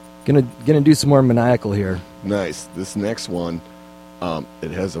 gonna do some more Maniacal here. Nice. This next one,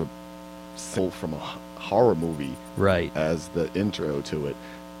 it has a soul from a horror movie Right. as the intro to it.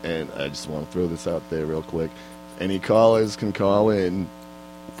 And I just want to throw this out there real quick. Any callers can call in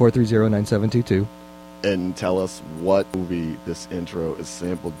 430-9722. and tell us what movie this intro is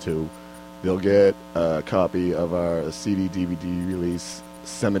sampled to. They'll get a copy of our CD DVD release,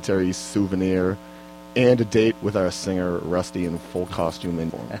 Cemetery Souvenir, and a date with our singer Rusty in full costume and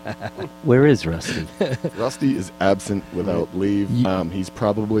form. Where is Rusty? Rusty is absent without leave. He's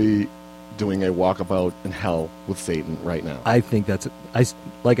probably doing a walkabout in hell with Satan right now. I think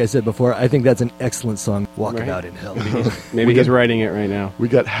like I said before, I think that's an excellent song, Walkabout in Hell. Maybe he's writing it right now. We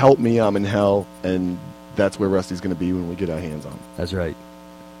got Help Me, I'm in Hell, and that's where Rusty's going to be when we get our hands on him. That's right.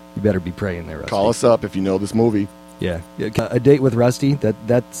 You better be praying there, Rusty. Call us up if you know this movie. Yeah. A date with Rusty,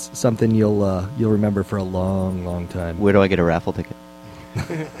 that's something you'll remember for a long, long time. Where do I get a raffle ticket? All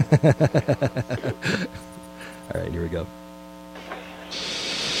right, here we go.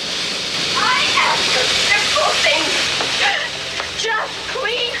 I ask a simple thing. Just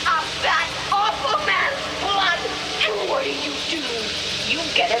clean up that awful man's blood. And what do? You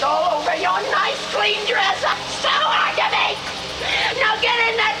get it all over your nice clean dress. So hard to make. Now get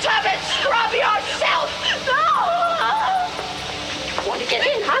in that tub and scrub yourself. Want to get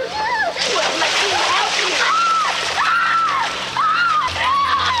in, huh? Well, let me help you.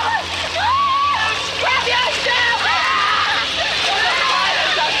 Scrub yourself.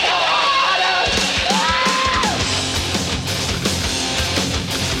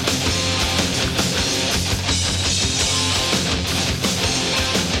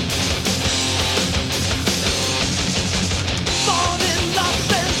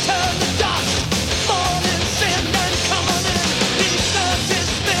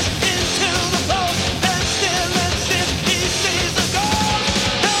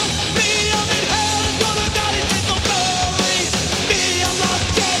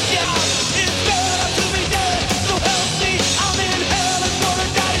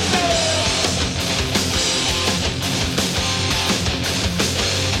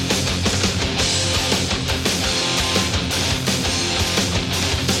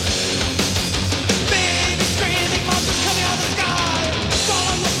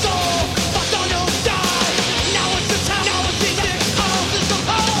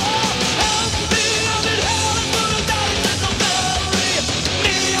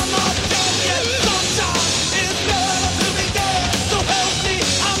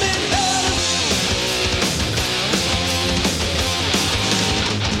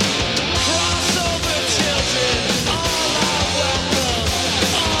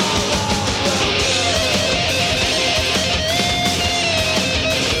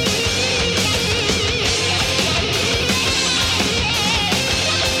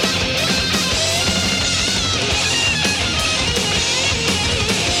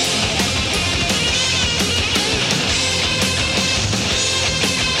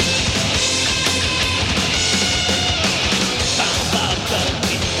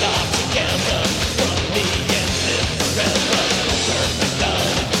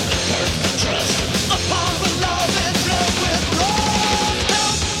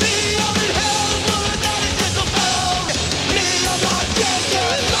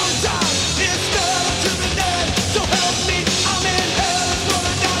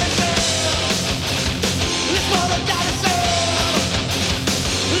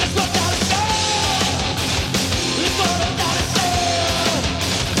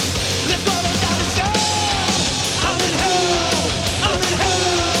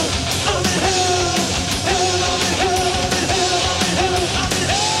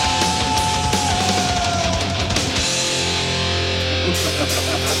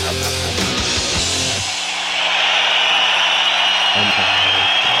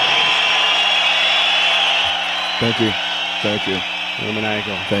 Thank you. Thank you. We're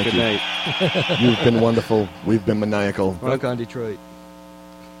Maniacal. Thank Good you. night. You've been wonderful. We've been Maniacal. Rock on Detroit.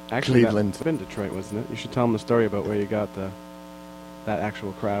 Actually, Cleveland. That's been Detroit, wasn't it? You should tell them the story about where you got that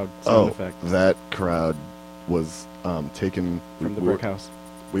actual crowd sound Oh, effect that crowd was taken from the we were- brick house.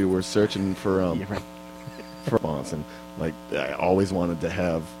 We were searching for Yeah, right. for response, and like I always wanted to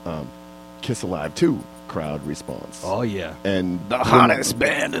have Kiss Alive 2 crowd response. Oh, yeah. And The hottest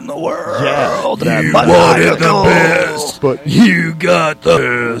band in the world. Yeah. You wanted the best. But you got the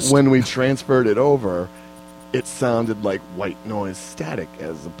best. when we transferred it over, it sounded like white noise static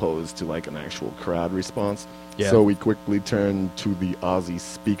as opposed to like an actual crowd response. Yeah. So we quickly turned to the Ozzy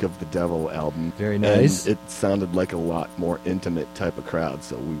Speak of the Devil album. Very nice. And it sounded like a lot more intimate type of crowd,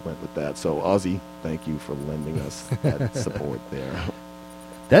 so we went with that. So Ozzy, thank you for lending us that support there.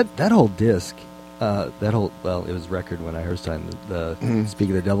 That whole disc, it was record when I heard time the Speak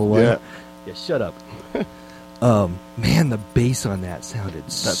of the Devil one. Yeah. Yeah, shut up. Man, the bass on that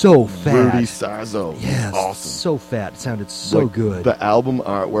sounded so fat. Rudy Sarzo. Yeah, Awesome. so fat. It sounded so Like, good. The album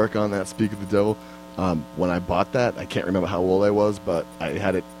artwork on that Speak of the Devil, when I bought that, I can't remember how old I was, but I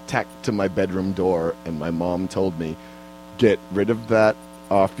had it tacked to my bedroom door, and my mom told me, get rid of that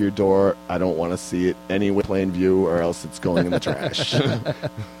off your door. I don't want to see it anywhere plain view, or else it's going in the trash.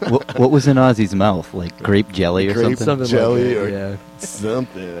 What was in Ozzy's mouth? Like grape jelly or Grape something? jelly like or that,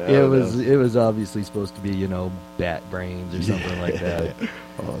 something. I It don't was know. it was obviously supposed to be, bat brains or something like that.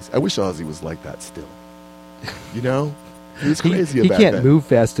 I wish Ozzy was like that still. You know? He was He crazy about can't that. move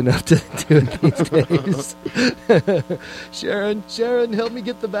fast enough to do it these days. Sharon, help me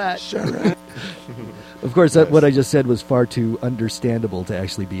get the bat. Sharon. Of course, what I just said was far too understandable to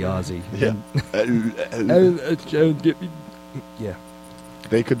actually be Ozzy. Yeah. Sharon, get me. Yeah.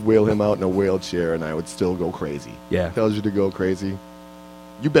 They could wheel him out in a wheelchair, and I would still go crazy. Yeah. Tells you to go crazy.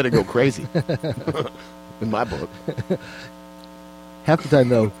 You better go crazy. In my book. Half the time,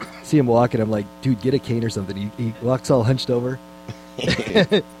 though, see him walking, I'm like, dude, get a cane or something. He walks all hunched over.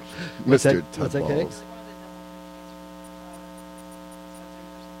 Mr. What's that, Kay? Tubballs.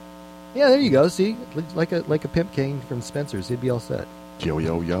 Yeah, there you go. See, like a pimp cane from Spencer's. He'd be all set. Yo,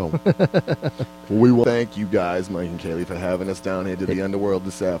 yo, yo. We want to thank you guys, Mike and Kaylee, for having us down here to the Underworld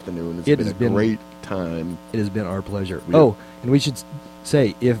this afternoon. It's has been a great time. It has been our pleasure. And we should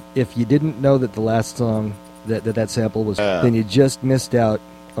say, if you didn't know that the last song that sample was, then you just missed out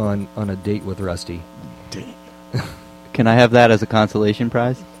on a date with Rusty. Dang. Can I have that as a consolation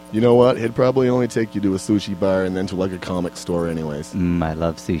prize? You know what? It'd probably only take you to a sushi bar and then to like a comic store anyways. I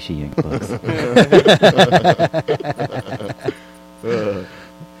love sushi and books.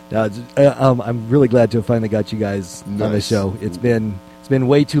 I'm really glad to have finally got you guys on the Nice. show. It's been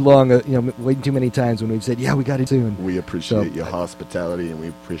way too long, way too many times when we've said, yeah, we got it soon. We appreciate your hospitality, and we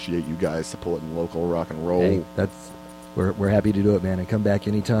appreciate you guys supporting local rock and roll. Hey, we're happy to do it, man, and come back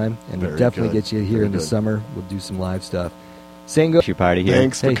anytime. And we'll Very definitely good. get you here Very in the good. summer. We'll do some live stuff. Sango, your party here.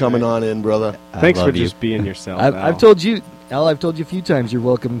 Thanks for coming on in, brother. Thanks for love you. just being yourself. I've told you, Al, I've told you a few times you're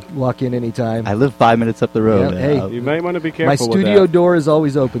welcome. Walk in anytime. I live 5 minutes up the road. Yeah, hey. You might want to be My careful with studio that. door is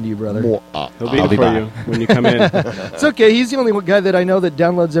always open to you, brother. He'll be I'll in be for back. you when you come in. It's okay. He's the only guy that I know that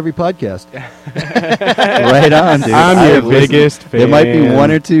downloads every podcast. Right on, dude. I'm I your have listened- biggest fan. There might be one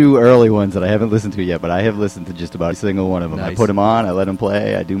or two early ones that I haven't listened to yet, but I have listened to just about every single one of them. I Nice. put them on, I let them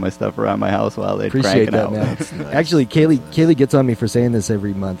play, I do my stuff around my house while they're Appreciate cranking that, out. man. That's nice. Actually, Kaylee gets on me for saying this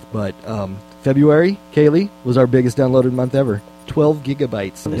every month, but February, Kaylee, was our biggest downloaded month ever. 12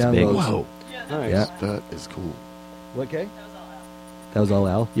 gigabytes of That's big. downloads. Whoa. Nice. Yeah. That is cool. What, Kay? That was all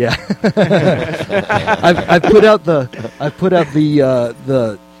Al. Yeah. I've put out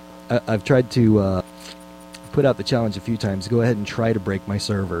I've tried to put out the challenge a few times. Go ahead and try to break my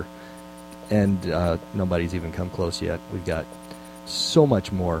server, and nobody's even come close yet. We've got so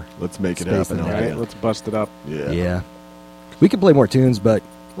much more. Let's make it Space happen. in All there. right, let's bust it up. Yeah. We can play more tunes, but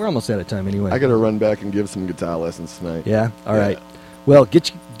we're almost out of time anyway. I got to run back and give some guitar lessons tonight. Yeah. All right. Well,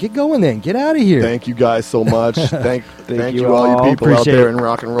 get going then. Get out of here. Thank you guys so much. Thank you you all you all. people out Appreciate there it. in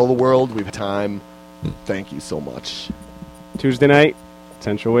rock and roll the world. We've time. Thank you so much. Tuesday night,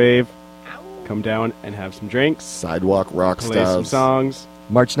 Central Wave. Come down and have some drinks. Sidewalk rock Play some stars. songs.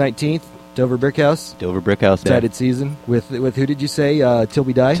 March 19th, Dover Brick House. Dover Brick House. Excited season with who did you say? Till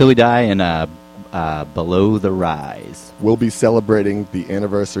We Die. Till We Die and Below the Rise. We'll be celebrating the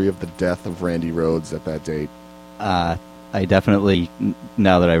anniversary of the death of Randy Rhoads at that date. I definitely,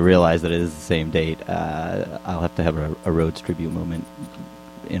 now that I realize that it is the same date, I'll have to have a Rhodes tribute moment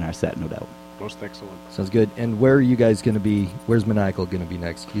in our set, no doubt. Most excellent. Sounds good. And where are you guys going to be? Where's Maniacal going to be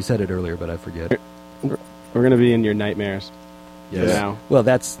next? You said it earlier, but I forget. We're going to be in your nightmares. Yes. Now. Well,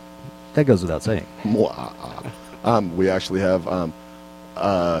 that goes without saying. We actually have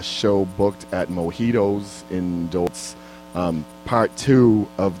a show booked at Mojitos in Dots. Part 2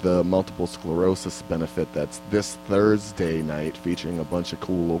 of the multiple sclerosis benefit. That's this Thursday night, featuring a bunch of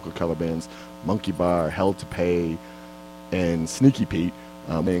cool local cover bands: Monkey Bar, Hell to Pay, and Sneaky Pete.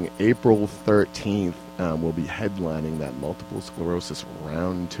 Being April 13th, we'll be headlining that Multiple Sclerosis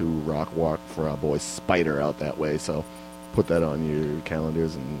Round 2 Rock Walk for our boy Spider out that way. So put that on your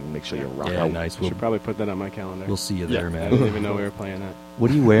calendars and make sure you rock out. Nice. I should probably put that on my calendar. We'll see you there, I man. didn't even know we were playing that.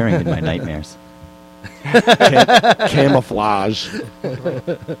 What are you wearing in my nightmares? Camouflage.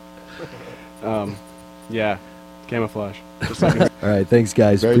 Yeah, camouflage. All right, thanks,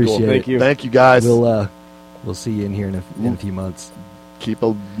 guys. Very Appreciate cool. it. Thank you. Thank you, guys. We'll see you in here in a few months. Keep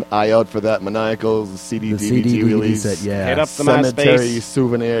an eye out for that Maniacal CD, The DVD CD release. set, yeah. Hit up the Cemetery MySpace.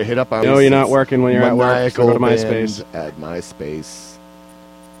 souvenir. Hit up our No, you're not working when you're at work, so go to Maniacal MySpace. Band at MySpace.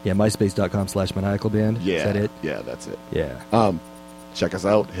 Yeah, myspace.com/maniacalband. Yeah. Is that it? Yeah, that's it. Yeah. Check us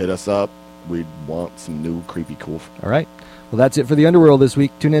out. Hit us up. We want some new creepy cool. All right. Well, that's it for the Underworld this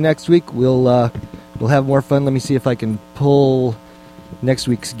week. Tune in next week. We'll have more fun. Let me see if I can pull next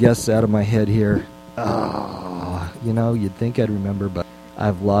week's guests out of my head here. You'd think I'd remember, but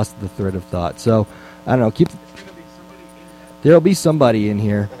I've lost the thread of thought. So, I don't know. There'll be somebody in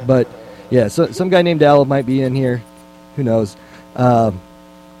here. But, yeah, so some guy named Al might be in here. Who knows? But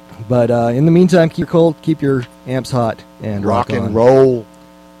in the meantime, keep cold, keep your amps hot, and rock and on. roll.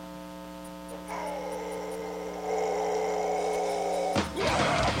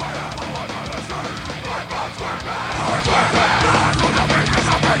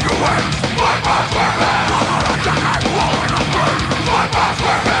 You